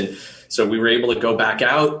progress. And so we were able to go back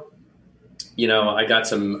out I got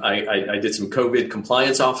some, I did some COVID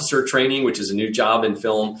compliance officer training, which is a new job in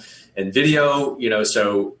film and video,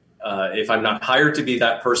 so if I'm not hired to be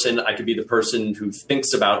that person, I could be the person who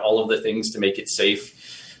thinks about all of the things to make it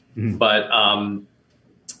safe. Mm-hmm. But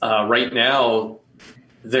right now,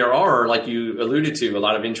 there are, like you alluded to, a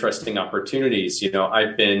lot of interesting opportunities.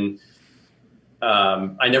 I've been,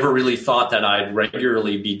 I never really thought that I'd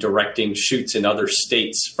regularly be directing shoots in other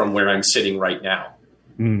states from where I'm sitting right now.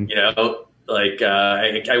 Mm.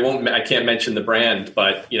 I can't mention the brand,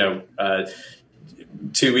 but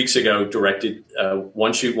 2 weeks ago directed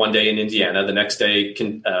one shoot one day in Indiana, the next day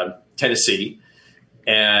Tennessee.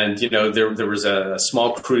 And, there was a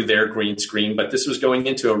small crew there, green screen, but this was going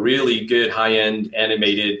into a really good high-end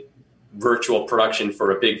animated virtual production for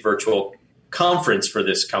a big virtual conference for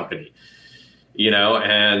this company,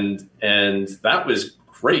 and that was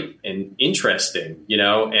great and interesting,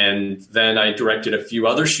 and then I directed a few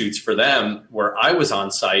other shoots for them where I was on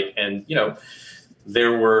site, and,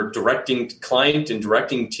 there were client and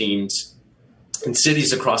directing teams in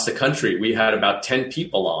cities across the country. We had about 10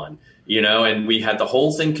 people on, and we had the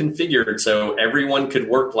whole thing configured so everyone could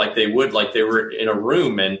work like they were in a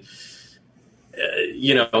room. And,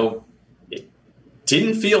 it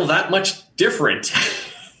didn't feel that much different.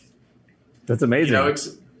 That's amazing.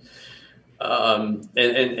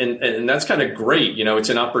 And that's kind of great. It's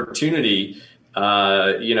an opportunity,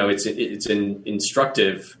 it's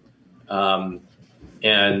instructive.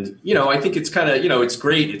 And, I think it's kind of, it's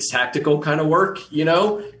great. It's tactical kind of work,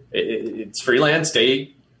 it's freelance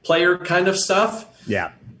day player kind of stuff.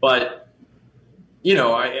 Yeah. But,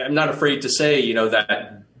 I'm not afraid to say,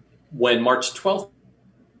 that when March 12th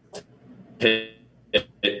hit,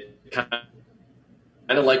 kind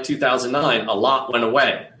of like 2009, a lot went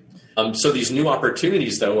away. So these new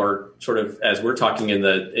opportunities, though, are sort of, as we're talking in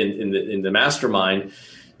the mastermind,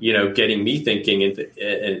 getting me thinking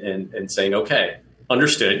and saying, okay,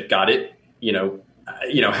 understood, got it.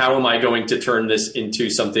 How am I going to turn this into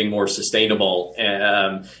something more sustainable?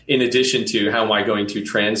 In addition to how am I going to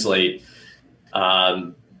translate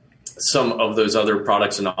some of those other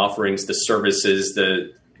products and offerings, the services,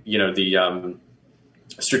 the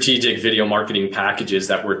strategic video marketing packages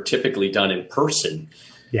that were typically done in person,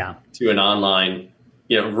 to an online,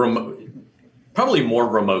 remote, probably more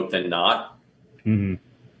remote than not,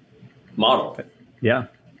 model. Yeah,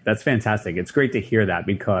 that's fantastic. It's great to hear that,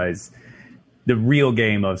 because the real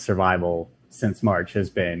game of survival since March has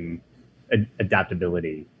been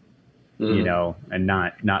adaptability, and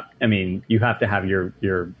not, I mean, you have to have your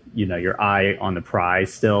eye on the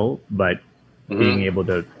prize still, but being able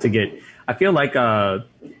to get, I feel like the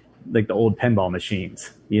old pinball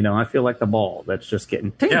machines, I feel like the ball that's just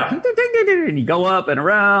getting, and you go up and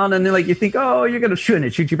around, and then you think, oh, you're going to shoot, and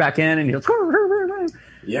it shoots you back in, and you go,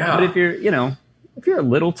 yeah. But if you're a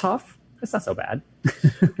little tough, it's not so bad.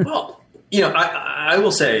 Well, I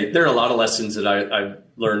will say there are a lot of lessons that I've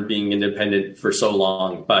learned being independent for so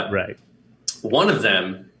long, but one of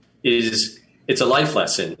them is it's a life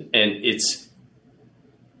lesson, and it's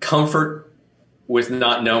comfort with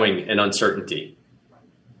not knowing and uncertainty.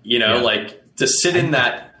 To sit in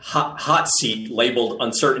that hot seat labeled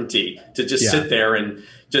uncertainty, to just sit there and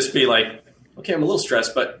just be like, okay, I'm a little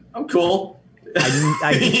stressed, but I'm cool.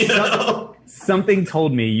 Something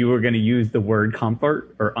told me you were going to use the word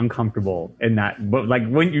comfort or uncomfortable in that, but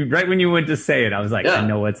when you went to say it, I was like, I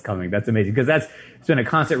know what's coming. That's amazing, because it's been a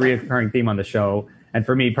constant recurring theme on the show, and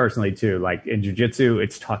for me personally too. Like in jiu-jitsu,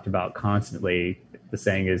 it's talked about constantly. The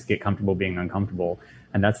saying is get comfortable being uncomfortable,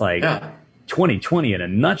 and that's 2020 in a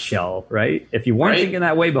nutshell, right? If you weren't thinking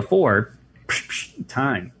that way before, it's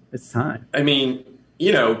time. I mean,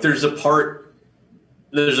 there's a part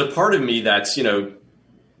of me that's,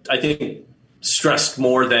 I think stressed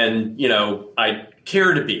more than, I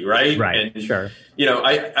care to be, right? Right. And, sure.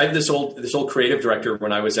 I have this old creative director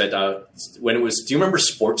when I was at, when it was, do you remember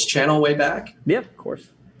Sports Channel way back? Yeah, of course.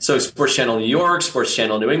 So Sports Channel New York, Sports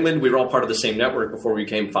Channel New England, we were all part of the same network before we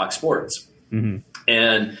became Fox Sports. Mm-hmm.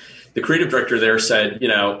 And the creative director there said,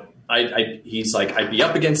 he's like, I'd be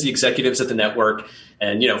up against the executives at the network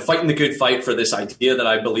and, fighting the good fight for this idea that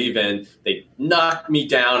I believe in. They knocked me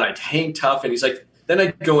down. I'd hang tough. And he's like, then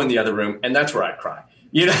I'd go in the other room, and that's where I'd cry.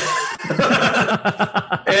 And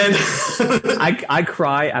I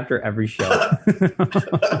cry after every show.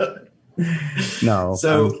 No,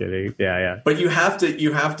 so, I'm kidding. Yeah. But you have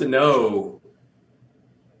to know,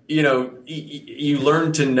 you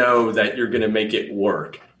learn to know that you're going to make it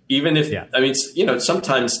work. Even if, I mean,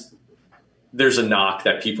 sometimes there's a knock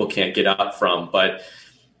that people can't get up from, but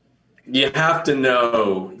you have to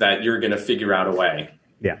know that you're going to figure out a way.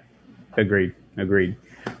 Yeah. Agreed.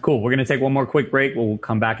 Cool. We're going to take one more quick break. We'll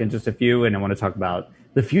come back in just a few, and I want to talk about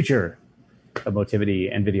the future of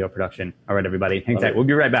Motivity and video production. All right, everybody, hang tight. We'll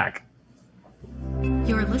be right back.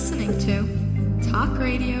 You're listening to Talk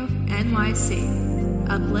Radio NYC.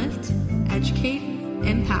 Uplift, educate,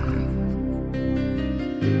 empower.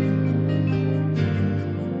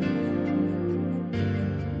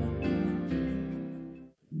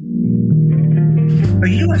 Are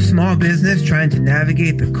you a small business trying to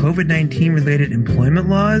navigate the COVID-19 related employment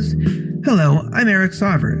laws? Hello, I'm Eric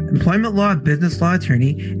Sauver, employment law business law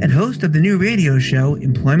attorney and host of the new radio show,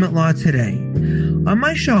 Employment Law Today. On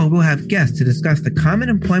my show, we'll have guests to discuss the common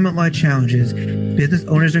employment law challenges business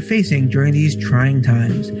owners are facing during these trying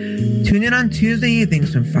times. Tune in on Tuesday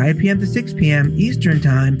evenings from 5 p.m. to 6 p.m. Eastern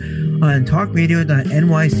Time on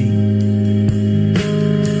talkradio.nyc.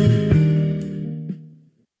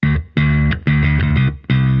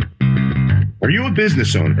 Are you a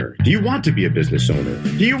business owner? Do you want to be a business owner?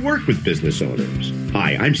 Do you work with business owners?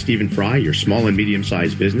 Hi, I'm Stephen Fry, your small and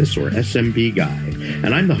medium-sized business, or SMB guy,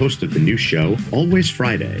 and I'm the host of the new show, Always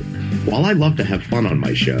Friday. While I love to have fun on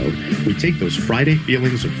my show, we take those Friday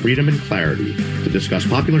feelings of freedom and clarity to discuss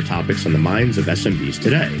popular topics on the minds of SMBs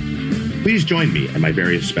today. Please join me and my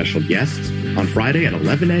various special guests on Friday at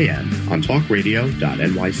 11 a.m. on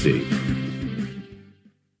talkradio.nyc.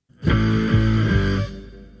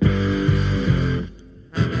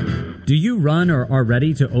 Do you run or are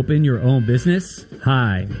ready to open your own business?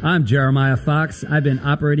 Hi, I'm Jeremiah Fox. I've been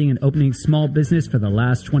operating and opening small business for the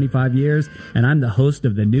last 25 years, and I'm the host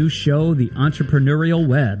of the new show, The Entrepreneurial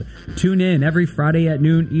Web. Tune in every Friday at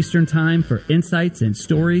noon Eastern Time for insights and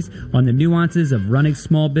stories on the nuances of running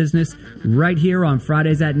small business right here on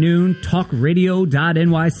Fridays at noon,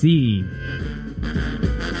 talkradio.nyc.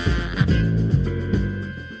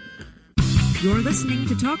 You're listening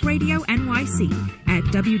to Talk Radio NYC at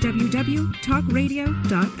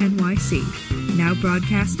www.talkradio.nyc. Now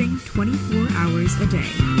broadcasting 24 hours a day.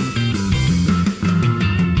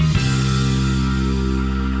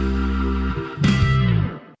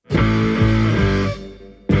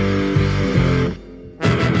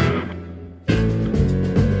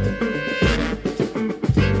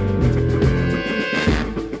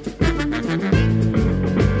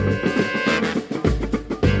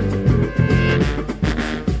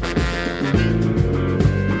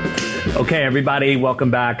 Okay, everybody, welcome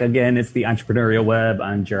back. Again, it's the Entrepreneurial Web.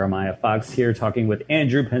 I'm Jeremiah Fox here talking with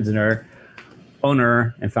Andrew Pinzner,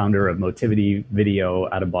 owner and founder of Motivity Video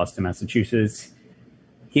out of Boston, Massachusetts.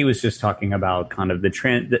 He was just talking about kind of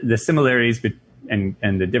the similarities and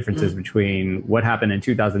the differences between what happened in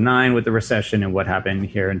 2009 with the recession and what happened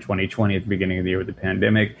here in 2020 at the beginning of the year with the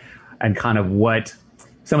pandemic, and kind of what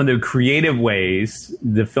some of the creative ways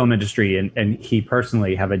the film industry and he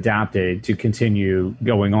personally have adapted to continue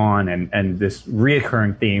going on, and this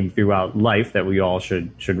reoccurring theme throughout life that we all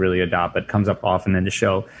should really adopt, but comes up often in the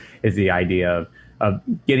show, is the idea of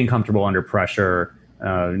getting comfortable under pressure,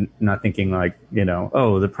 not thinking like,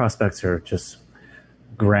 oh, the prospects are just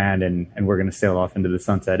grand and we're going to sail off into the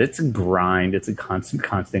sunset. It's a grind. It's a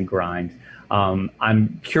constant grind.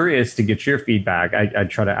 I'm curious to get your feedback. I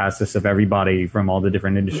try to ask this of everybody from all the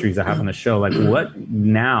different industries I have on the show. Like, what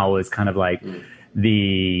now is kind of like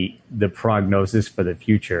the prognosis for the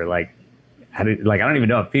future? Like, I don't even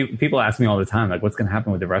know. People ask me all the time, like, what's going to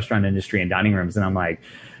happen with the restaurant industry and dining rooms? And I'm like,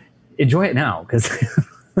 enjoy it now, because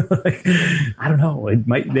like, I don't know.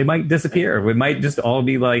 They might disappear. It might just all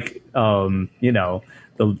be like,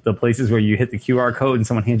 the places where you hit the QR code and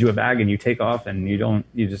someone hands you a bag and you take off and you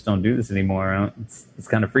just don't do this anymore. It's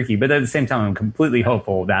kind of freaky. But at the same time, I'm completely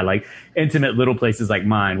hopeful that like intimate little places like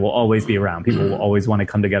mine will always be around. People will always want to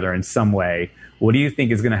come together in some way. What do you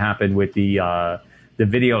think is going to happen with the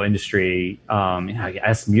video industry? I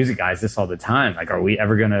ask music guys this all the time. Like, are you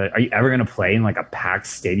ever gonna play in like a packed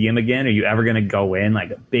stadium again? Are you ever gonna go in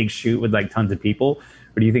like a big shoot with like tons of people?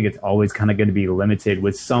 Or do you think it's always kind of going to be limited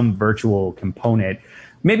with some virtual component?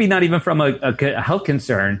 Maybe not even from a health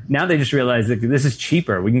concern. Now they just realize that this is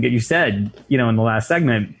cheaper. We can get, you said, in the last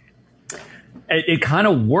segment, it kind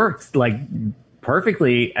of worked like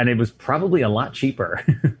perfectly, and it was probably a lot cheaper.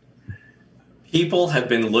 People have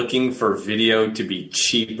been looking for video to be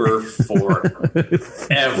cheaper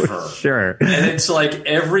forever. Sure. And it's like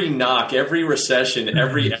every knock, every recession,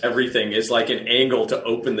 everything is like an angle to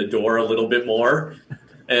open the door a little bit more.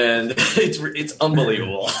 And it's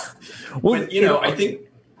unbelievable. Well, but, I think...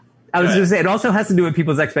 I was going to say, it also has to do with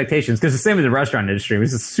people's expectations, because the same with the restaurant industry. It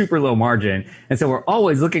was a super low margin. And so we're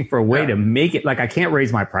always looking for a way to make it, like, I can't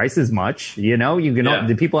raise my prices much,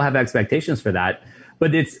 the people have expectations for that.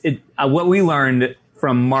 But what we learned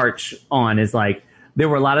from March on is like, there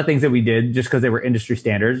were a lot of things that we did just because they were industry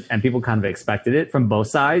standard and people kind of expected it from both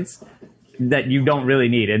sides that you don't really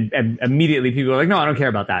need. And immediately people are like, no, I don't care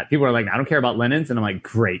about that. People are like, I don't care about linens. And I'm like,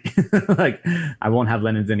 great. Like, I won't have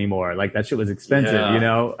linens anymore. Like, that shit was expensive, you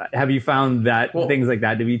know? Have you found that things like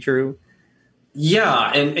that to be true?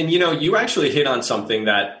 Yeah. And, you know, you actually hit on something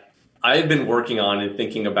that I've been working on and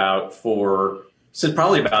thinking about since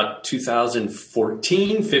probably about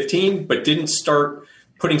 2014, 15, but didn't start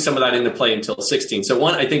putting some of that into play until 16. So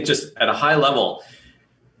one, I think just at a high level,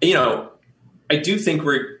 you know, I do think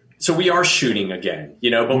we are shooting again,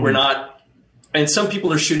 you know, but we're not, and some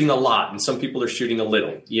people are shooting a lot and some people are shooting a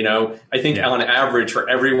little, you know. I think on average for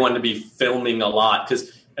everyone to be filming a lot,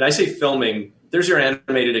 and I say filming, there's your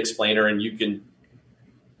animated explainer and you can,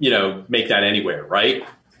 you know, make that anywhere, right?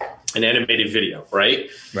 An animated video, right?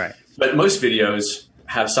 Right. But most videos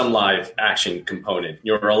have some live action component,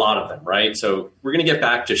 or a lot of them, right? So we're going to get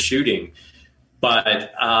back to shooting,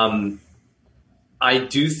 but I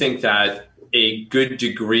do think that a good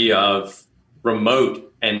degree of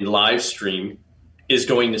remote and live stream is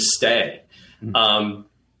going to stay. I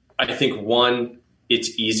think one,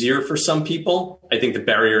 it's easier for some people. I think the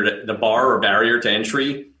barrier to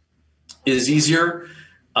entry is easier.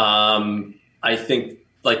 I think,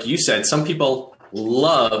 like you said, some people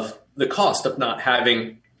love the cost of not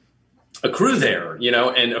having a crew there, you know,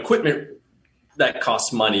 and equipment that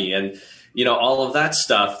costs money and, you know, all of that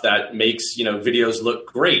stuff that makes, you know, videos look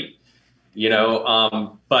great. You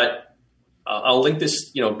know, but I'll link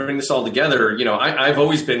this, you know, bring this all together. You know, I've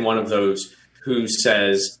always been one of those who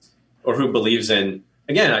says, or who believes in,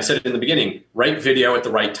 again, I said it in the beginning, right video at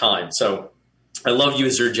the right time. So I love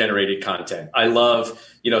user generated content. I love,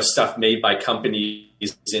 you know, stuff made by companies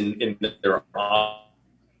in their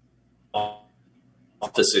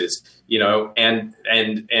offices, you know, and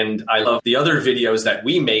I love the other videos that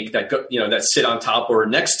we make that go, you know, that sit on top or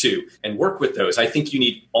next to and work with those. I think you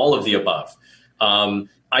need all of the above.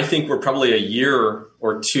 I think we're probably a year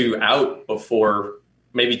or two out before,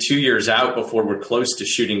 maybe 2 years out before we're close to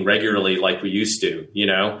shooting regularly like we used to, you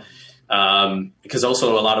know, because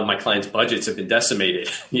also a lot of my clients' budgets have been decimated,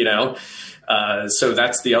 you know. So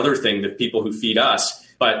that's the other thing, that people who feed us.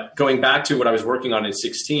 But going back to what I was working on in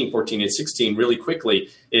 14 and 16 really quickly,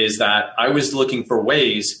 is that I was looking for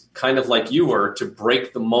ways, kind of like you were, to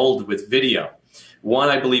break the mold with video. One,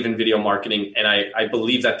 I believe in video marketing, and I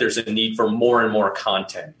believe that there's a need for more and more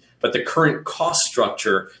content. But the current cost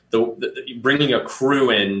structure, the bringing a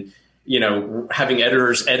crew in, you know, having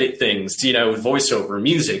editors edit things, you know, voiceover,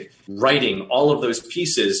 music, writing, all of those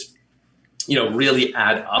pieces, you know, really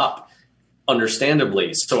add up.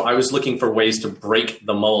 Understandably. So I was looking for ways to break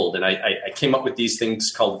the mold. And I came up with these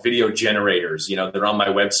things called video generators. You know, they're on my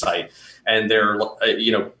website, and they're,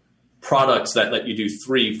 you know, products that let you do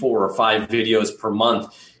 3, 4, or 5 videos per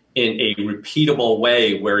month in a repeatable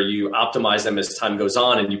way, where you optimize them as time goes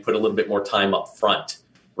on and you put a little bit more time up front.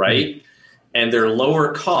 Right. And they're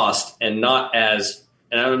lower cost and not as,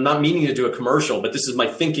 and I'm not meaning to do a commercial, but this is my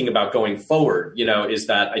thinking about going forward, you know, is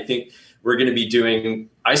that I think we're going to be doing,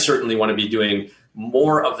 I certainly want to be doing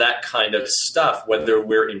more of that kind of stuff, whether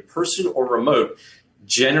we're in person or remote,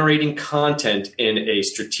 generating content in a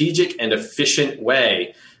strategic and efficient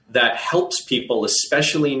way that helps people,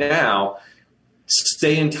 especially now,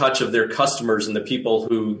 stay in touch of their customers and the people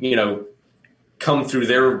who, you know, come through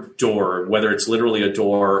their door, whether it's literally a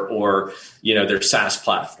door or, you know, their SaaS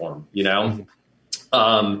platform, you know?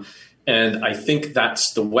 And I think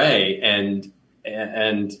that's the way. And,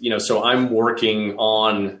 you know, so I'm working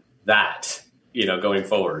on that, you know, going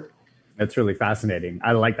forward. That's really fascinating.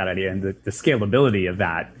 I like that idea, and the scalability of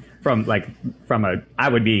that I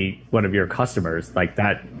would be one of your customers. Like,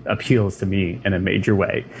 that appeals to me in a major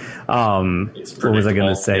way. What was I going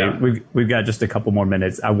to say? Yeah. We've got just a couple more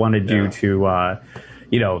minutes. I wanted you to,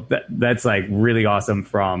 you know, that's like really awesome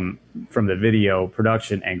from the video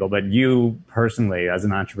production angle, but you personally as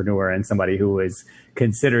an entrepreneur and somebody who is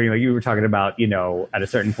considering, like you were talking about, you know, at a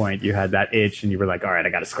certain point you had that itch and you were like, all right, I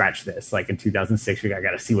got to scratch this. Like in 2006, I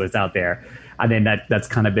got to see what's out there. I think that's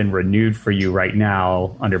kind of been renewed for you right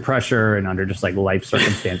now under pressure and under just like life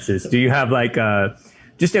circumstances. Do you have like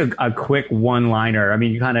just a quick one-liner? I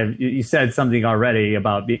mean, you said something already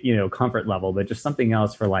about, you know, comfort level, but just something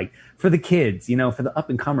else for the kids, you know, for the up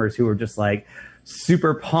and comers who are just like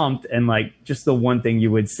super pumped, and like just the one thing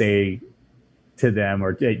you would say to them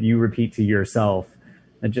or that you repeat to yourself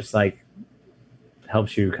that just like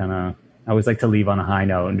helps you kind of, I always like to leave on a high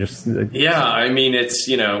note and just. Yeah. I mean, it's,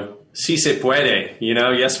 you know, si se puede, you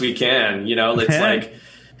know, yes, we can, you know, it's like,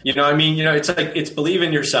 you know, I mean, you know, it's like, it's believe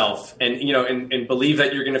in yourself and, you know, and believe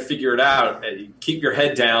that you're going to figure it out. Keep your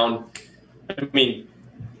head down, I mean,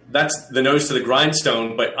 that's the nose to the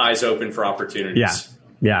grindstone, but eyes open for opportunities.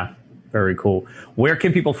 Yeah. Very cool. Where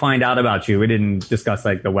can people find out about you? We didn't discuss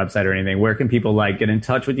like the website or anything. Where can people like get in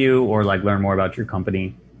touch with you or like learn more about your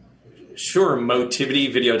company? Sure.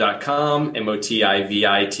 Motivityvideo.com,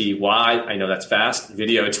 Motivity. I know that's fast.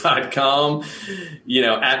 Video.com,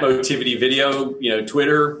 at Motivity Video,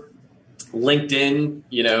 Twitter, LinkedIn,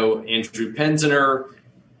 Andrew Penziner,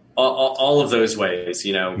 all of those ways,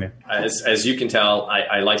 as you can tell,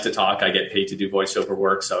 I like to talk. I get paid to do voiceover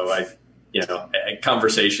work. So a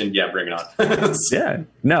conversation. Yeah, bring it on. Yeah,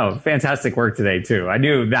 no, fantastic work today too. I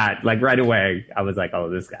knew that like right away. I was like, oh,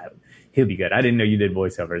 this guy, he'll be good. I didn't know you did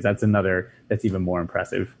voiceovers. That's even more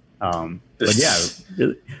impressive. But yeah,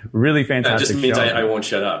 really fantastic. That just means show. I won't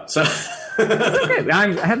shut up. So okay.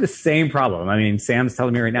 I have the same problem. I mean, Sam's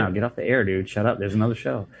telling me right now, get off the air, dude. Shut up. There's another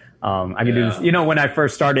show. I could do this. When I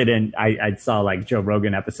first started and I saw like Joe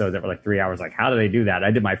Rogan episodes that were like 3 hours, like, how do they do that?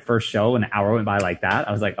 I did my first show, an hour went by like that.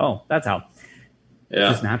 I was like, oh, that's how. Yeah.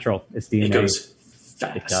 It's just natural. It's DNA. It goes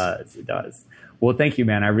fast. It does. Well, thank you,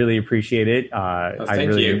 man. I really appreciate it.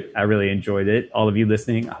 Thank you. I really enjoyed it. All of you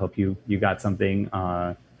listening, I hope you got something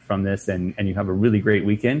from this and you have a really great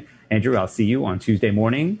weekend. Andrew, I'll see you on Tuesday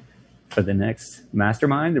morning for the next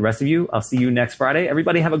mastermind. The rest of you, I'll see you next Friday.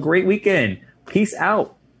 Everybody have a great weekend. Peace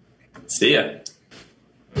out. See ya.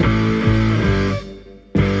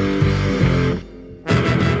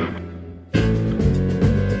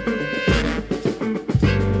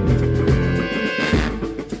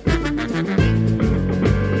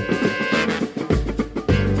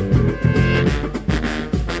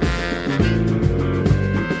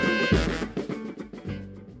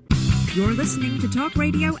 You're listening to Talk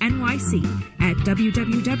Radio NYC at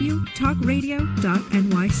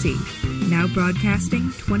www.talkradio.nyc. Now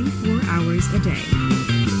broadcasting 24 hours a day.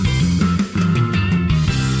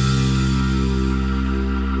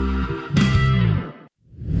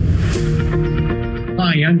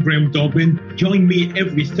 Hi, I'm Graham Dobbin. Join me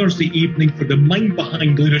every Thursday evening for the Mind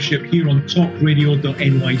Behind Leadership here on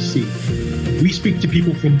talkradio.nyc. We speak to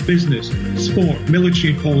people from business, sport,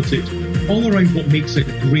 military and politics, all around what makes a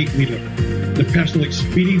great leader. The personal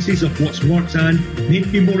experiences of what's worked and,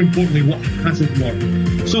 maybe more importantly, what hasn't worked.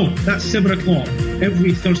 So, that's 7 o'clock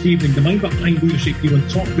every Thursday evening, the Mind Behind Leadership here on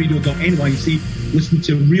talkradio.nyc. Listen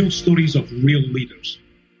to real stories of real leaders.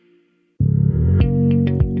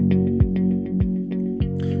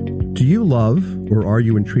 Do you love or are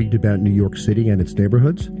you intrigued about New York City and its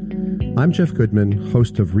neighborhoods? I'm Jeff Goodman,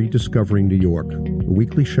 host of Rediscovering New York, a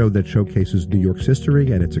weekly show that showcases New York's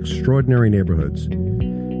history and its extraordinary neighborhoods.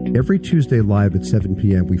 Every Tuesday live at 7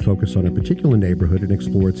 p.m., we focus on a particular neighborhood and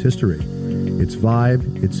explore its history, its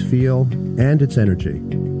vibe, its feel, and its energy.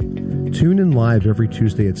 Tune in live every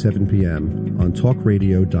Tuesday at 7 p.m. on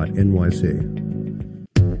talkradio.nyc.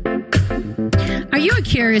 Are you a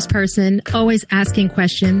curious person, always asking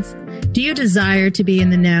questions? Do you desire to be in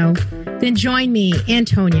the know? Then join me,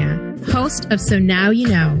 Antonia, host of So Now You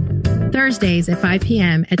Know, Thursdays at 5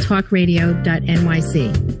 p.m. at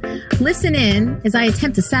talkradio.nyc. Listen in as I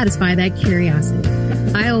attempt to satisfy that curiosity.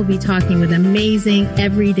 I will be talking with amazing,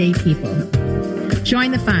 everyday people.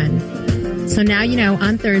 Join the fun. So Now You Know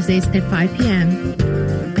on Thursdays at 5 p.m.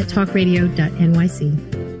 at talkradio.nyc.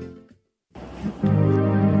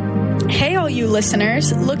 Hey, all you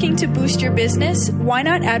listeners, looking to boost your business? Why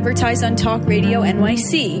not advertise on Talk Radio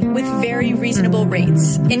NYC with very reasonable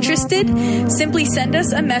rates? Interested? Simply send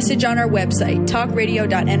us a message on our website,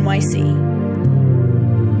 talkradio.nyc.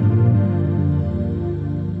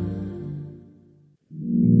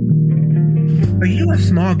 Are you a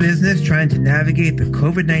small business trying to navigate the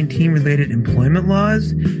COVID-19 related employment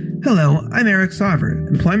laws? Hello, I'm Eric Sauver,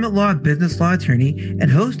 employment law business law attorney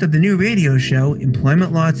and host of the new radio show,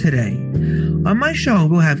 Employment Law Today. On my show,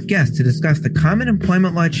 we'll have guests to discuss the common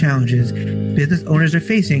employment law challenges business owners are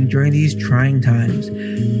facing during these trying times.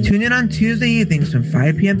 Tune in on Tuesday evenings from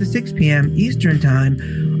 5 p.m. to 6 p.m. Eastern Time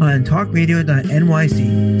on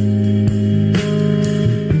talkradio.nyc.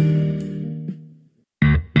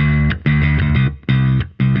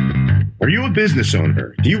 Are you a business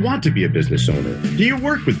owner? Do you want to be a business owner? Do you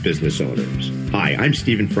work with business owners? Hi, I'm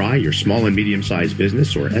Stephen Fry, your small and medium-sized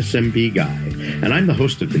business or SMB guy, and I'm the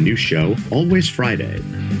host of the new show, Always Friday.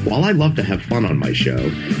 While I love to have fun on my show,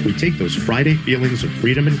 we take those Friday feelings of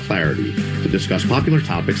freedom and clarity to discuss popular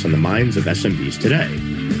topics on the minds of SMBs today.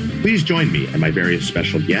 Please join me and my various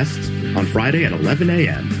special guests on Friday at 11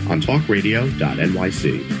 a.m. on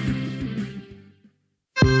talkradio.nyc.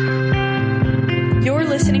 You're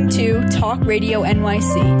listening to Talk Radio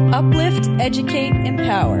NYC. Uplift, educate,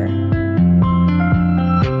 empower.